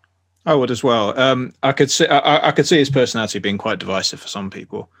 I would as well. I could see his personality being quite divisive for some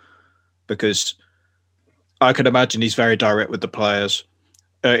people, because I could imagine he's very direct with the players.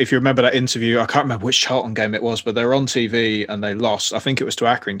 If you remember that interview, I can't remember which Charlton game it was, but they were on TV and they lost. I think it was to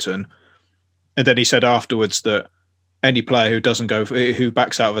Accrington, and then he said afterwards that any player who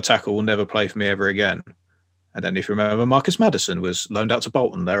backs out of a tackle will never play for me ever again. And then if you remember, Marcus Maddison was loaned out to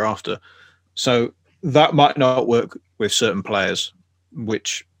Bolton thereafter. So that might not work with certain players,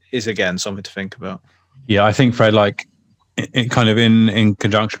 which is again something to think about. Yeah, I think Fred, like kind of in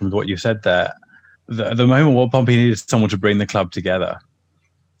conjunction with what you said there, the moment what Pompey needs is someone to bring the club together.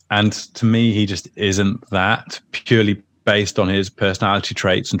 And to me, he just isn't that, purely based on his personality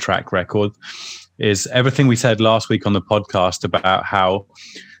traits and track record. Is everything we said last week on the podcast about how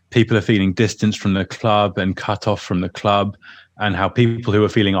people are feeling distanced from the club and cut off from the club, and how people who are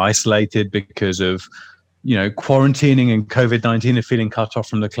feeling isolated because of, quarantining and COVID-19 are feeling cut off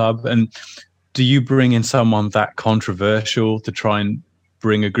from the club. And do you bring in someone that controversial to try and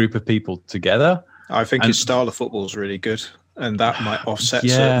bring a group of people together? I think his style of football is really good, and that might offset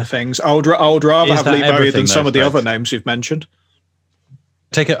certain things. I would rather have Lee Bowyer than some of the other names you've mentioned.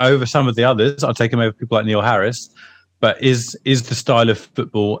 Take it over some of the others. I'll take him over people like Neil Harris. But is the style of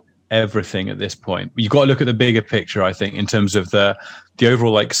football everything at this point? You've got to look at the bigger picture, I think, in terms of the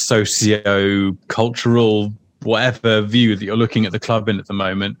overall socio-cultural whatever view that you're looking at the club in at the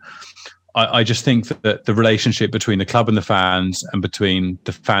moment. I just think that the relationship between the club and the fans, and between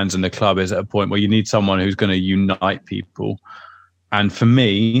the fans and the club, is at a point where you need someone who's going to unite people. And for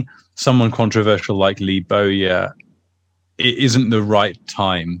me, someone controversial like Lee Bowyer, it isn't the right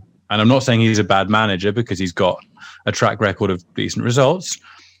time. And I'm not saying he's a bad manager, because he's got a track record of decent results,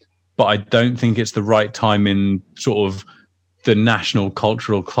 but I don't think it's the right time in sort of the national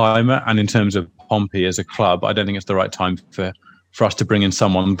cultural climate. And in terms of Pompey as a club, I don't think it's the right time for us to bring in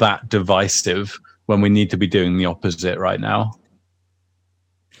someone that divisive when we need to be doing the opposite right now.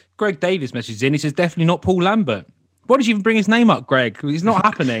 Greg Davis messages in. He says, definitely not Paul Lambert. Why did you even bring his name up, Greg? It's not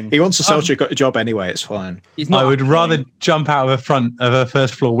happening. He wants to sell you a job anyway. It's fine. I would rather jump out of a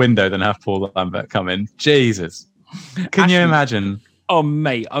first floor window than have Paul Lambert come in. Jesus. Can you imagine? Oh,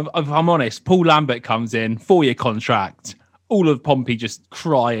 mate, I'm honest. Paul Lambert comes in, 4-year contract. All of Pompey just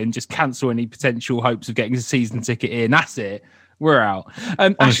cry and just cancel any potential hopes of getting a season ticket in. That's it. We're out.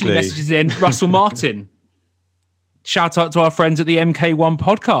 Ashley messages in Russell Martin. Shout out to our friends at the MK1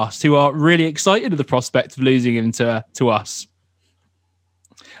 podcast, who are really excited at the prospect of losing him to us.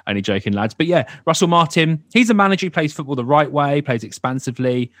 Only joking, lads. But yeah, Russell Martin, he's a manager who plays football the right way, plays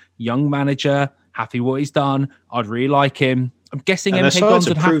expansively, young manager, happy what he's done. I'd really like him. I'm guessing MK Dons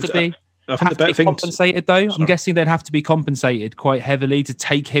would have to be compensated, though. I'm guessing they'd have to be compensated quite heavily to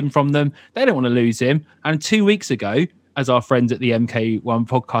take him from them. They don't want to lose him. And 2 weeks ago, as our friends at the MK1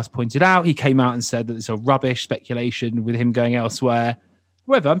 podcast pointed out, he came out and said that it's a rubbish speculation with him going elsewhere.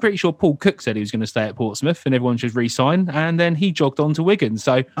 However, I'm pretty sure Paul Cook said he was going to stay at Portsmouth and everyone should re-sign, and then he jogged on to Wigan.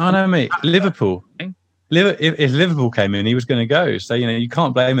 So, oh no, mate, Liverpool. If Liverpool came in, he was going to go. So, you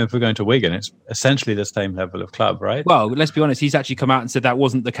can't blame him for going to Wigan. It's essentially the same level of club, right? Well, let's be honest. He's actually come out and said that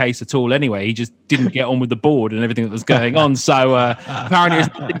wasn't the case at all anyway. He just didn't get on with the board and everything that was going on. So apparently it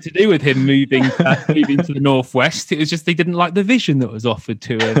has nothing to do with him moving to the northwest. It was just they didn't like the vision that was offered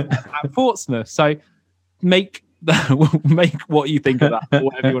to him at Portsmouth. So make what you think of that, or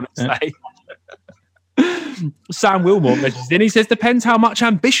whatever you want to say. Sam Wilmore messages in. He says, depends how much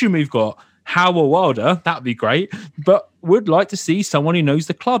ambition we've got. Howe or Wilder, that'd be great, but would like to see someone who knows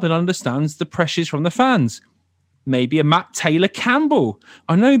the club and understands the pressures from the fans. Maybe a Matt Taylor-Campbell.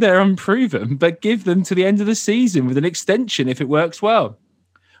 I know they're unproven, but give them to the end of the season with an extension if it works well.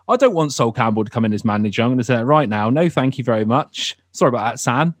 I don't want Sol Campbell to come in as manager. I'm going to say it right now. No, thank you very much. Sorry about that,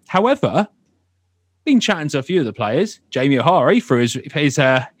 Sam. However, been chatting to a few of the players. Jamie O'Hara threw his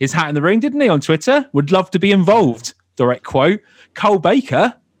hat in the ring, didn't he, on Twitter? Would love to be involved. Direct quote. Cole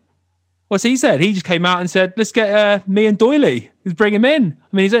Baker, what's he said? He just came out and said, let's get me and Doyley. Let's bring him in.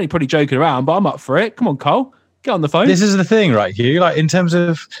 I mean, he's only probably joking around, but I'm up for it. Come on, Cole. Get on the phone. This is the thing, right, Hugh? Like, in terms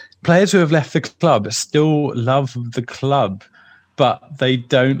of players who have left the club, still love the club, but they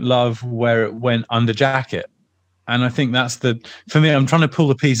don't love where it went under Jackett. And I think that's for me, I'm trying to pull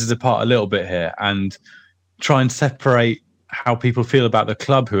the pieces apart a little bit here and try and separate how people feel about the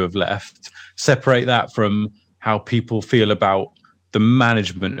club who have left, separate that from how people feel about the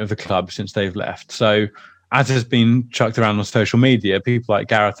management of the club since they've left. So, as has been chucked around on social media, people like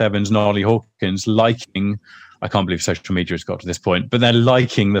Gareth Evans and Ollie Hawkins liking, I can't believe social media has got to this point, but they're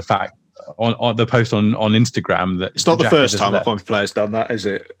liking the fact on the post on Instagram that it's not the first time a player's done that, is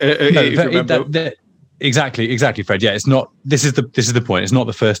it? Exactly, Fred. Yeah, it's not. This is the point. It's not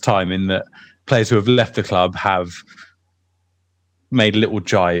the first time in that players who have left the club have made little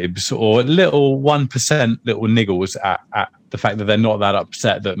jibes or little 1% little niggles at the fact that they're not that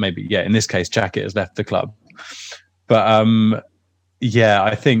upset that maybe, yeah, in this case, Jackett has left the club. But yeah,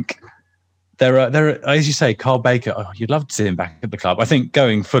 I think there are, as you say, Carl Baker. Oh, you'd love to see him back at the club. I think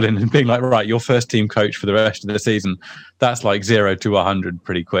going full in and being like, right, your first team coach for the rest of the season, that's like 0 to 100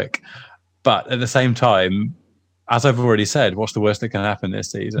 pretty quick. But at the same time, as I've already said, what's the worst that can happen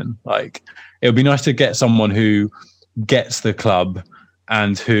this season? Like, it would be nice to get someone who gets the club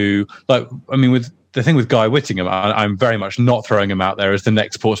and who, like, I mean, with the thing with Guy Whittingham, I'm very much not throwing him out there as the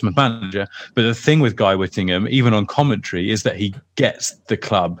next Portsmouth manager. But the thing with Guy Whittingham, even on commentary, is that he gets the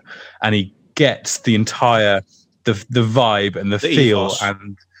club and he gets the entire, the vibe and the feel ethos.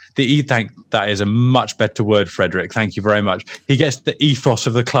 And that is a much better word, Frederick. Thank you very much. He gets the ethos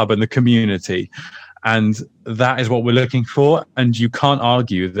of the club and the community. And that is what we're looking for. And you can't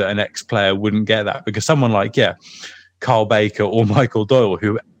argue that an ex-player wouldn't get that, because someone like, Carl Baker or Michael Doyle,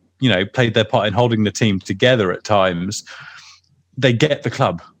 who, played their part in holding the team together at times, they get the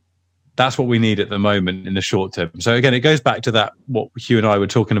club. That's what we need at the moment in the short term. So again, it goes back to that, what Hugh and I were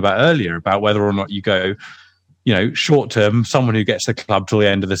talking about earlier, about whether or not you go, short term, someone who gets the club till the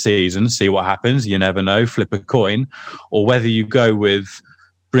end of the season, see what happens. You never know, flip a coin. Or whether you go with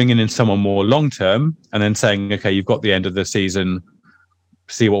bringing in someone more long term and then saying, okay, you've got the end of the season,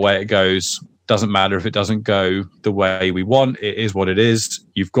 see what way it goes. Doesn't matter if it doesn't go the way we want. It is what it is.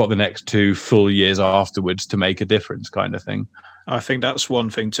 You've got the next 2 full years afterwards to make a difference, kind of thing. I think that's one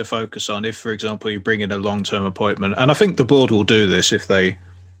thing to focus on. If, for example, you bring in a long-term appointment, and I think the board will do this if they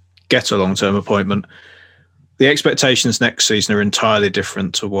get a long-term appointment, the expectations next season are entirely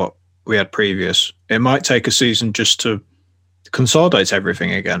different to what we had previous. It might take a season just to consolidate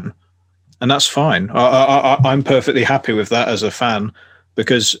everything again, and that's fine. I'm perfectly happy with that as a fan,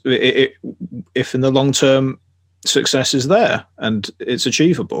 because if in the long term success is there and it's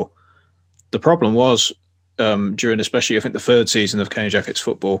achievable. The problem was during, especially I think the third season of Kenny Jackett's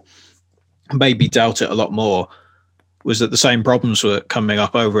football, made me doubt it a lot more, was that the same problems were coming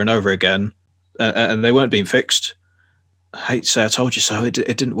up over and over again, and they weren't being fixed. I hate to say I told you so. It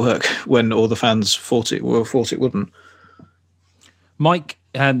didn't work when all the fans thought it wouldn't. Mike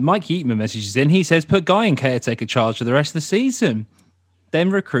Yeatman messages in. He says, put Guy in caretaker charge for the rest of the season, then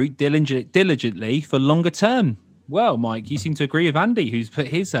recruit diligently for longer term. Well, Mike, you seem to agree with Andy, who's put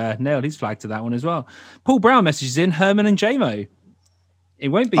his nailed his flag to that one as well. Paul Brown messages in, Herman and Jamo. It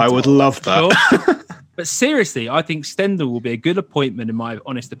won't be. I would love that. Sure. But seriously, I think Stendhal will be a good appointment, in my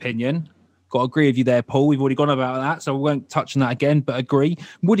honest opinion. Got to agree with you there, Paul. We've already gone about that, so we won't touch on that again, but agree.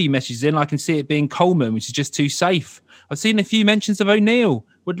 Woody messages in, I can see it being Coleman, which is just too safe. I've seen a few mentions of O'Neill.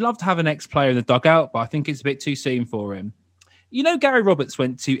 Would love to have an ex-player in the dugout, but I think it's a bit too soon for him. Gary Roberts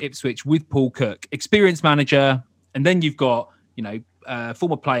went to Ipswich with Paul Cook, experienced manager, and then you've got,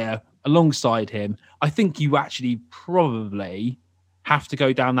 former player alongside him. I think you actually probably have to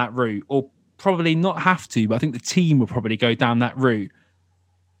go down that route, or probably not have to, but I think the team will probably go down that route.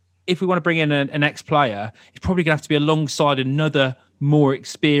 If we want to bring in an ex-player, it's probably going to have to be alongside another more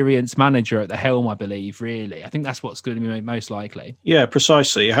experienced manager at the helm, I believe, really. I think that's what's going to be most likely. Yeah,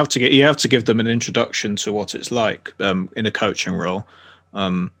 precisely. You have to give them an introduction to what it's like in a coaching role.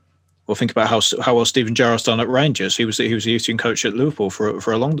 Or think about how well Steven Gerrard's done at Rangers. He was a youth team coach at Liverpool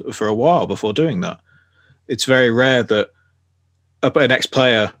for a while before doing that. It's very rare that an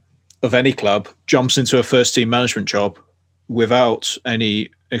ex-player of any club jumps into a first team management job without any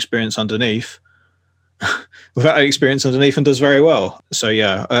experience underneath, and does very well. So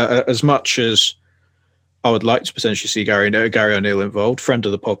yeah, as much as I would like to potentially see Gary O'Neill involved, friend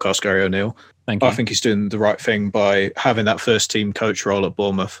of the podcast, Gary O'Neill, I think he's doing the right thing by having that first team coach role at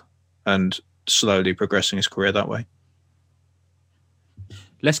Bournemouth and slowly progressing his career that way.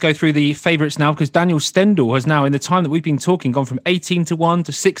 Let's go through the favourites now, because Daniel Stendhal has now, in the time that we've been talking, gone from 18-1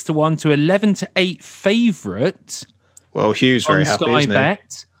 to 6-1 to 11-8 favourite. Well, Hugh's very happy, Sky isn't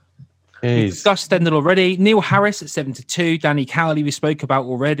Bet. We've discussed Stendhal already. Neil Harris at 7-2. Danny Cowley we spoke about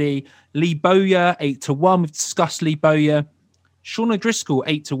already. Lee Bowyer 8-1. We've discussed Lee Bowyer. Sean O'Driscoll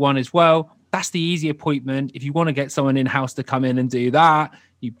 8-1 as well. That's the easy appointment. If you want to get someone in-house to come in and do that,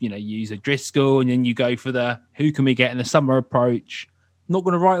 you use O'Driscoll, and then you go for the who can we get in the summer approach. Not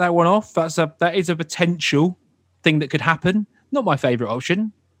going to write that one off. That is a potential thing that could happen. Not my favourite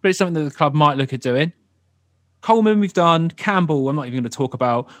option, but it's something that the club might look at doing. Coleman, we've done. Campbell, I'm not even going to talk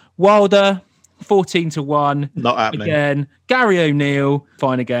about. Wilder, 14-1. Not happening. Again. Gary O'Neill,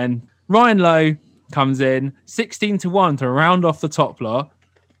 fine again. Ryan Lowe comes in, 16-1 to round off the top lot.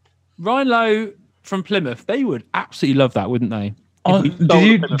 Ryan Lowe from Plymouth, they would absolutely love that, wouldn't they?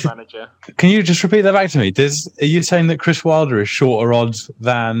 Can you just repeat that back to me? Are you saying that Chris Wilder is shorter odds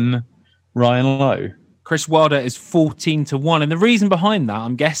than Ryan Lowe? Chris Wilder is 14-1. And the reason behind that,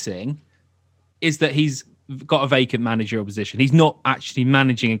 I'm guessing, is that he's got a vacant managerial position. He's not actually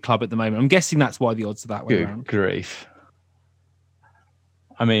managing a club at the moment. I'm guessing that's why the odds are that way around. Good grief.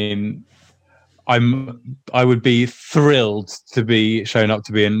 I mean, I would be thrilled to be shown up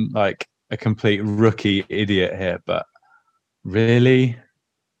to being like a complete rookie idiot here, but really?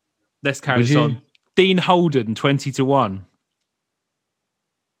 Let's carry this on. Dean Holden, 20-1.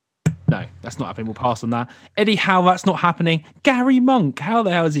 No, that's not happening. We'll pass on that. Eddie Howe, that's not happening. Gary Monk, how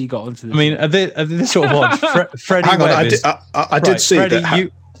the hell has he got onto this? I mean, are this sort of odds? Freddie Hang on, I did see Freddie,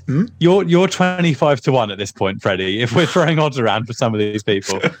 that. You're 25-1 at this point, Freddie. If we're throwing odds around for some of these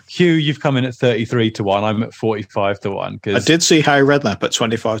people, Hugh, you've come in at 33-1. I'm at 45-1. I did see Harry Redknapp at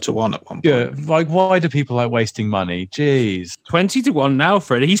 25-1 at one point. Yeah, like why do people like wasting money? Jeez, 20-1 now,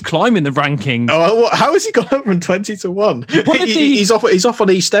 Freddie. He's climbing the rankings. Oh, how has he got up from 20-1? He's off on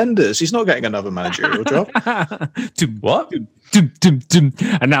EastEnders. He's not getting another managerial job. What?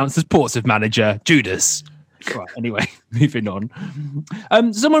 Announces Portsmouth manager Judas. Right, anyway, moving on.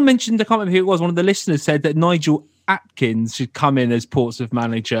 Someone mentioned, I can't remember who it was, one of the listeners said that Nigel Atkins should come in as Portsmouth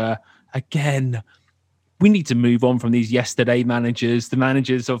manager. Again, we need to move on from these yesterday managers, the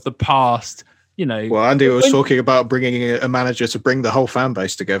managers of the past, Well, Andy was talking about bringing a manager to bring the whole fan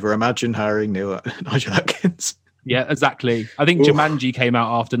base together. Imagine hiring Nigel Atkins. Yeah, exactly. I think Jumanji came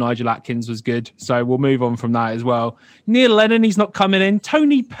out after Nigel Atkins was good. So we'll move on from that as well. Neil Lennon, he's not coming in.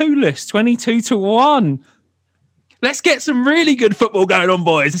 Tony Pulis, 22-1. Let's get some really good football going on,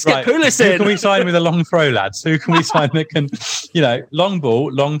 boys. Let's get Pulis in. Who can we sign with a long throw, lads? Who can we sign that can, long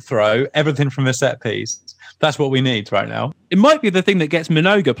ball, long throw, everything from a set piece? That's what we need right now. It might be the thing that gets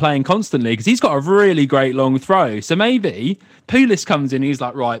Minoga playing constantly because he's got a really great long throw. So maybe Pulis comes in and he's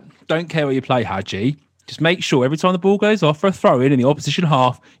like, right, don't care where you play, Hadji. Just make sure every time the ball goes off for a throw in the opposition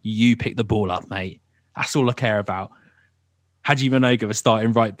half, you pick the ball up, mate. That's all I care about. Hadji Minoga was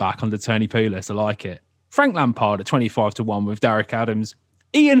starting right back under Tony Pulis. I like it. Frank Lampard at 25-1 with Derek Adams.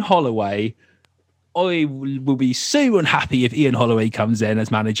 Ian Holloway. I will be so unhappy if Ian Holloway comes in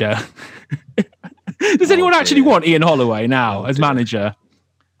as manager. Does anyone actually want Ian Holloway now as manager?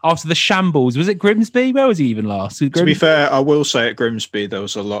 After the shambles, was it Grimsby? Where was he even last? To be fair, I will say at Grimsby there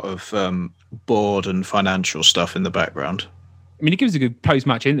was a lot of board and financial stuff in the background. I mean, he gives a good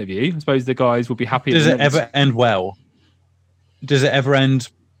post-match interview. I suppose the guys will be happy. Does it ever end well? Does it ever end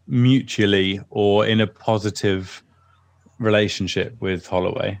mutually or in a positive relationship with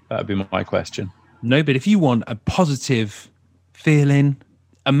Holloway? That would be my question. No, but if you want a positive feeling,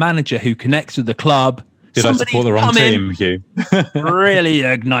 a manager who connects with the club, did I support the wrong team, Hugh? Really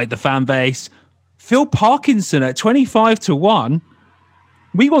ignite the fan base. Phil Parkinson at 25-1.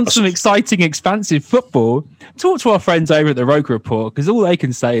 We want some exciting, expansive football. Talk to our friends over at the Roker Report because all they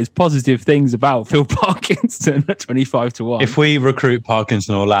can say is positive things about Phil Parkinson at 25-1. If we recruit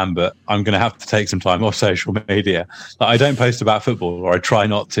Parkinson or Lambert, I'm going to have to take some time off social media. I don't post about football, or I try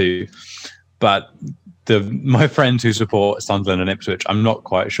not to. But my friends who support Sunderland and Ipswich, I'm not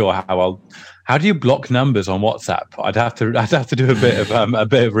quite sure how do you block numbers on WhatsApp? I'd have to do a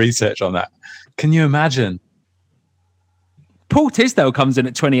bit of research on that. Can you imagine? Paul Tisdale comes in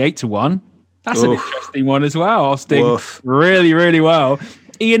at 28-1. That's an interesting one as well. Austin really, really well.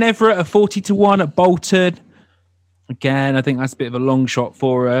 Ian Everett at 40-1 at Bolton. Again, I think that's a bit of a long shot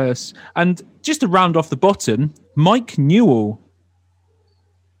for us. And just to round off the bottom, Mike Newell.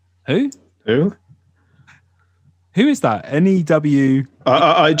 Who? Who is that? N-E-W.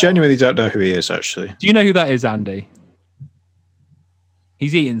 I genuinely don't know who he is, actually. Do you know who that is, Andy?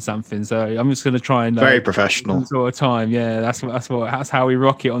 He's eating something, so I'm just going to try and very professional sort of time. Yeah, that's how we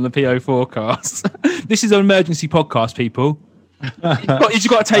rock it on the PO forecast. This is an emergency podcast, people. You've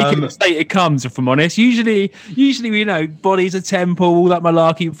got to take it in the state it comes. If I'm honest, usually bodies a temple, all that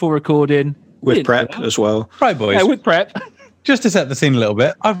malarkey before recording with prep as well. Right, boys. Yeah, with prep. Just to set the scene a little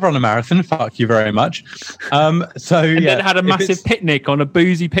bit, I've run a marathon. Fuck you very much. Then had a massive picnic on a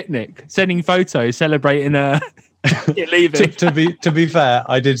boozy picnic, sending photos, celebrating leaving. to be fair,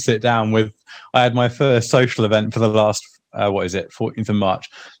 I did sit down I had my first social event for the last 14th of March.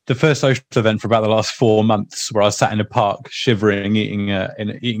 The first social event for about the last 4 months, where I was sat in a park shivering, eating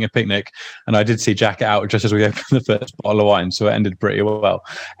a picnic, and I did see Jacket out just as we opened the first bottle of wine, so it ended pretty well.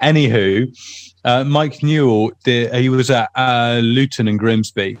 Anywho, Mike Newell, he was at Luton and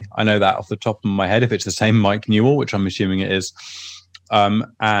Grimsby. I know that off the top of my head, if it's the same Mike Newell, which I'm assuming it is.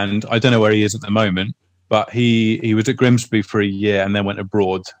 And I don't know where he is at the moment, but he was at Grimsby for a year and then went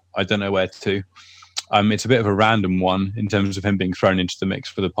abroad. I don't know where to. It's a bit of a random one in terms of him being thrown into the mix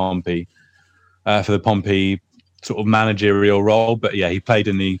for the Pompey sort of managerial role. But yeah, he played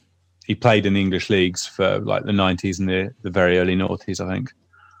in the English leagues for like the 90s and the very early noughties, I think.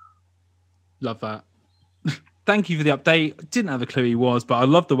 Love that. Thank you for the update. Didn't have a clue he was, but I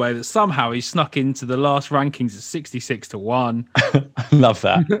love the way that somehow he snuck into the last rankings at 66-1. Love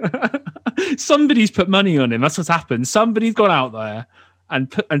that. Somebody's put money on him. That's what's happened. Somebody's gone out there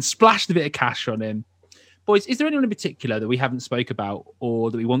and splashed a bit of cash on him. Boys, is there anyone in particular that we haven't spoke about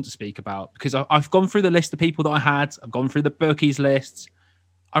or that we want to speak about? Because I've gone through the list of people that I had. I've gone through the bookies lists.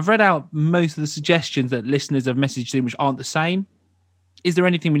 I've read out most of the suggestions that listeners have messaged in which aren't the same. Is there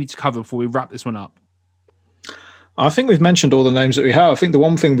anything we need to cover before we wrap this one up? I think we've mentioned all the names that we have. I think the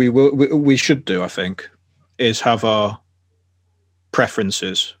one thing we should do, I think, is have our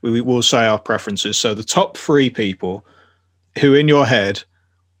preferences. We will say our preferences. So the top 3 people who in your head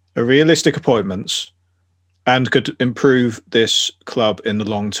are realistic appointments and could improve this club in the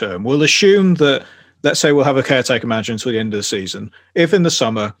long term. We'll assume that, let's say we'll have a caretaker manager until the end of the season. If in the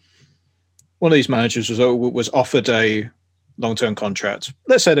summer one of these managers was offered a long-term contract,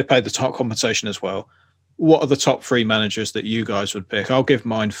 let's say they paid the top compensation as well, what are the top 3 managers that you guys would pick? I'll give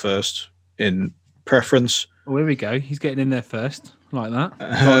mine first in preference. Oh, here we go. He's getting in there first, like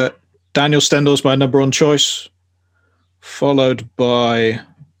that. Daniel Stendel's my number 1 choice, followed by,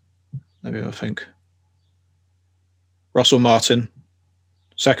 maybe I think, Russell Martin,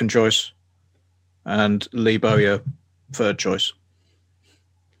 second choice, and Lee Bowyer, third choice.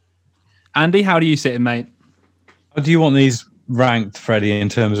 Andy, how do you sit in, mate? How do you want these ranked, Freddie, in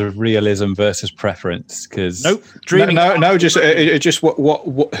terms of realism versus preference? Because nope, just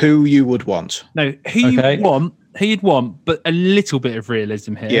what who you would want. No, who you'd want, but a little bit of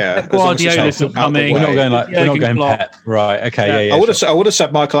realism here. Yeah, Guardiola's not coming. We're not going Pep, right? Okay, yeah. I would have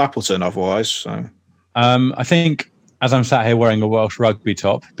said Michael Appleton otherwise. So. I think, as I'm sat here wearing a Welsh rugby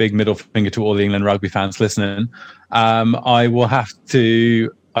top, big middle finger to all the England rugby fans listening, I'd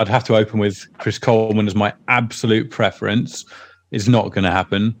have to open with Chris Coleman as my absolute preference. It's not going to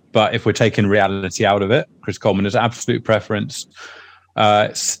happen, but if we're taking reality out of it, Chris Coleman is absolute preference.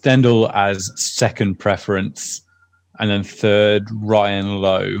 Stendel as second preference, and then third Ryan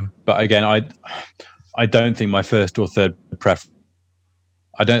Lowe. But again, I don't think my first or third preference.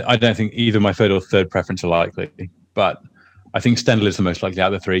 I don't think either my third or third preference are likely. But I think Stendel is the most likely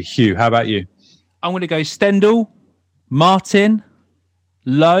out of the 3. Hugh, how about you? I'm going to go Stendel, Martin,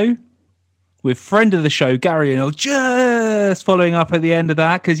 Lowe, with friend of the show, Gary Arnold, just following up at the end of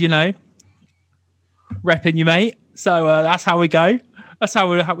that, because, repping you, mate. So that's how we go. That's how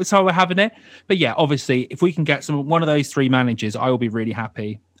we're having it. But yeah, obviously, if we can get one of those 3 managers, I will be really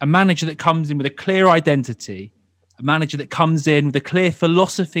happy. A manager that comes in with a clear identity, a manager that comes in with a clear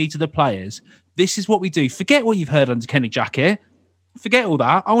philosophy to the players. This is what we do. Forget what you've heard under Kenny Jackett. Forget all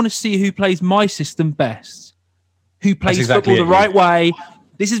that. I want to see who plays my system best, who plays football the right way.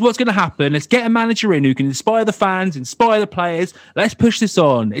 This is what's going to happen. Let's get a manager in who can inspire the fans, inspire the players. Let's push this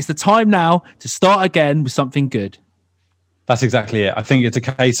on. It's the time now to start again with something good. That's exactly it. I think it's a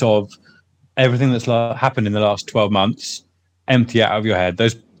case of everything that's happened in the last 12 months, empty out of your head.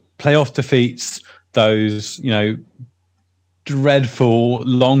 Those playoff defeats, those, dreadful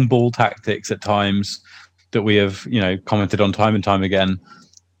long ball tactics at times, that we have, commented on time and time again.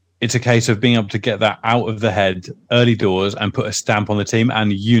 It's a case of being able to get that out of the head early doors and put a stamp on the team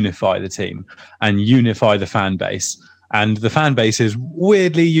and unify the team and unify the fan base. And the fan base is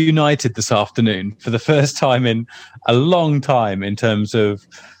weirdly united this afternoon for the first time in a long time, in terms of,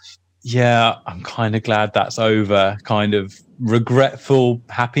 I'm kind of glad that's over, kind of regretful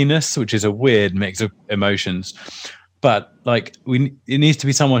happiness, which is a weird mix of emotions. But it needs to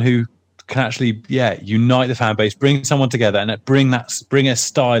be someone who can actually, unite the fan base, bring someone together, and bring a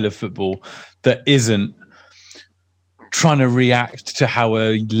style of football that isn't trying to react to how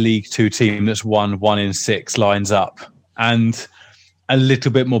a League Two team that's won 1 in 6 lines up, and a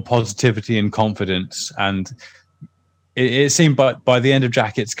little bit more positivity and confidence. And it seemed by the end of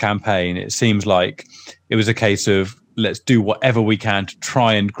Jackett's campaign, it seems like it was a case of let's do whatever we can to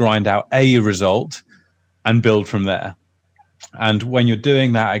try and grind out a result and build from there. And when you're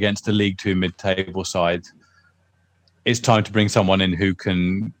doing that against a League Two mid-table side, it's time to bring someone in who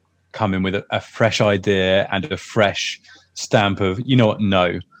can come in with a fresh idea and a fresh stamp of,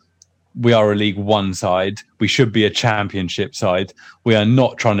 no, we are a League One side. We should be a Championship side. We are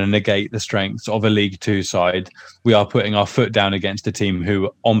not trying to negate the strengths of a League Two side. We are putting our foot down against a team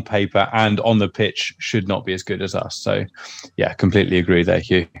who, on paper and on the pitch, should not be as good as us. So, completely agree there,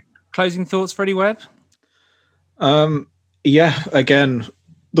 Hugh. Closing thoughts, Freddie Webb? Again,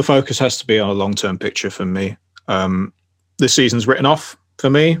 the focus has to be on a long-term picture for me. This season's written off for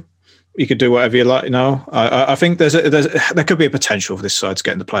me. You could do whatever you like now. I think there could be a potential for this side to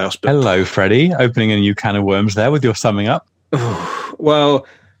get in the playoffs. But hello, Freddie, opening a new can of worms there with your summing up. Well,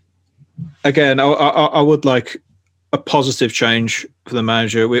 again, I would like a positive change for the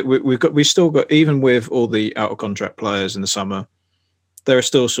manager. We've still got, even with all the out of contract players in the summer, there are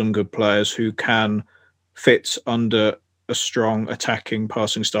still some good players who can fit under a strong attacking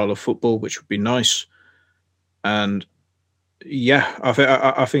passing style of football, which would be nice. And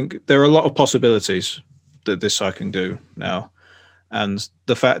I think there are a lot of possibilities that this side can do now. And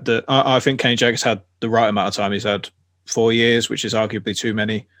the fact that I think Kenny Jackett's had the right amount of time. He's had 4 years, which is arguably too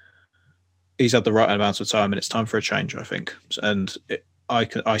many. He's had the right amount of time, and it's time for a change, I think. And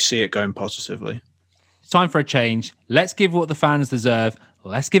I see it going positively. It's time for a change. Let's give what the fans deserve.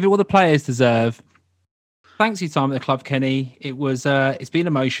 Let's give it what the players deserve. Thanks for your time at the club, Kenny. It's been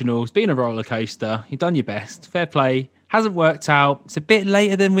emotional. It's been a roller coaster. You've done your best. Fair play. Hasn't worked out. It's a bit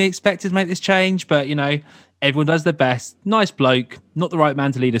later than we expected to make this change, but everyone does their best. Nice bloke. Not the right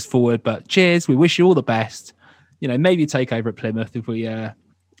man to lead us forward, but cheers. We wish you all the best. Maybe take over at Plymouth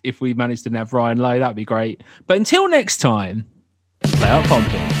if we manage to have Ryan Lowe. That'd be great. But until next time, play out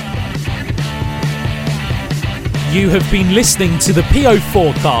Pompey. You have been listening to the PO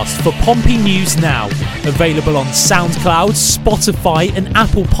Forecast for Pompey News Now, available on SoundCloud, Spotify and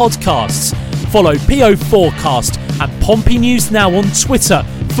Apple Podcasts. Follow PO Forecast and Pompey News Now on Twitter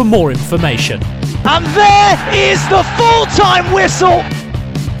for more information. And there is the full-time whistle.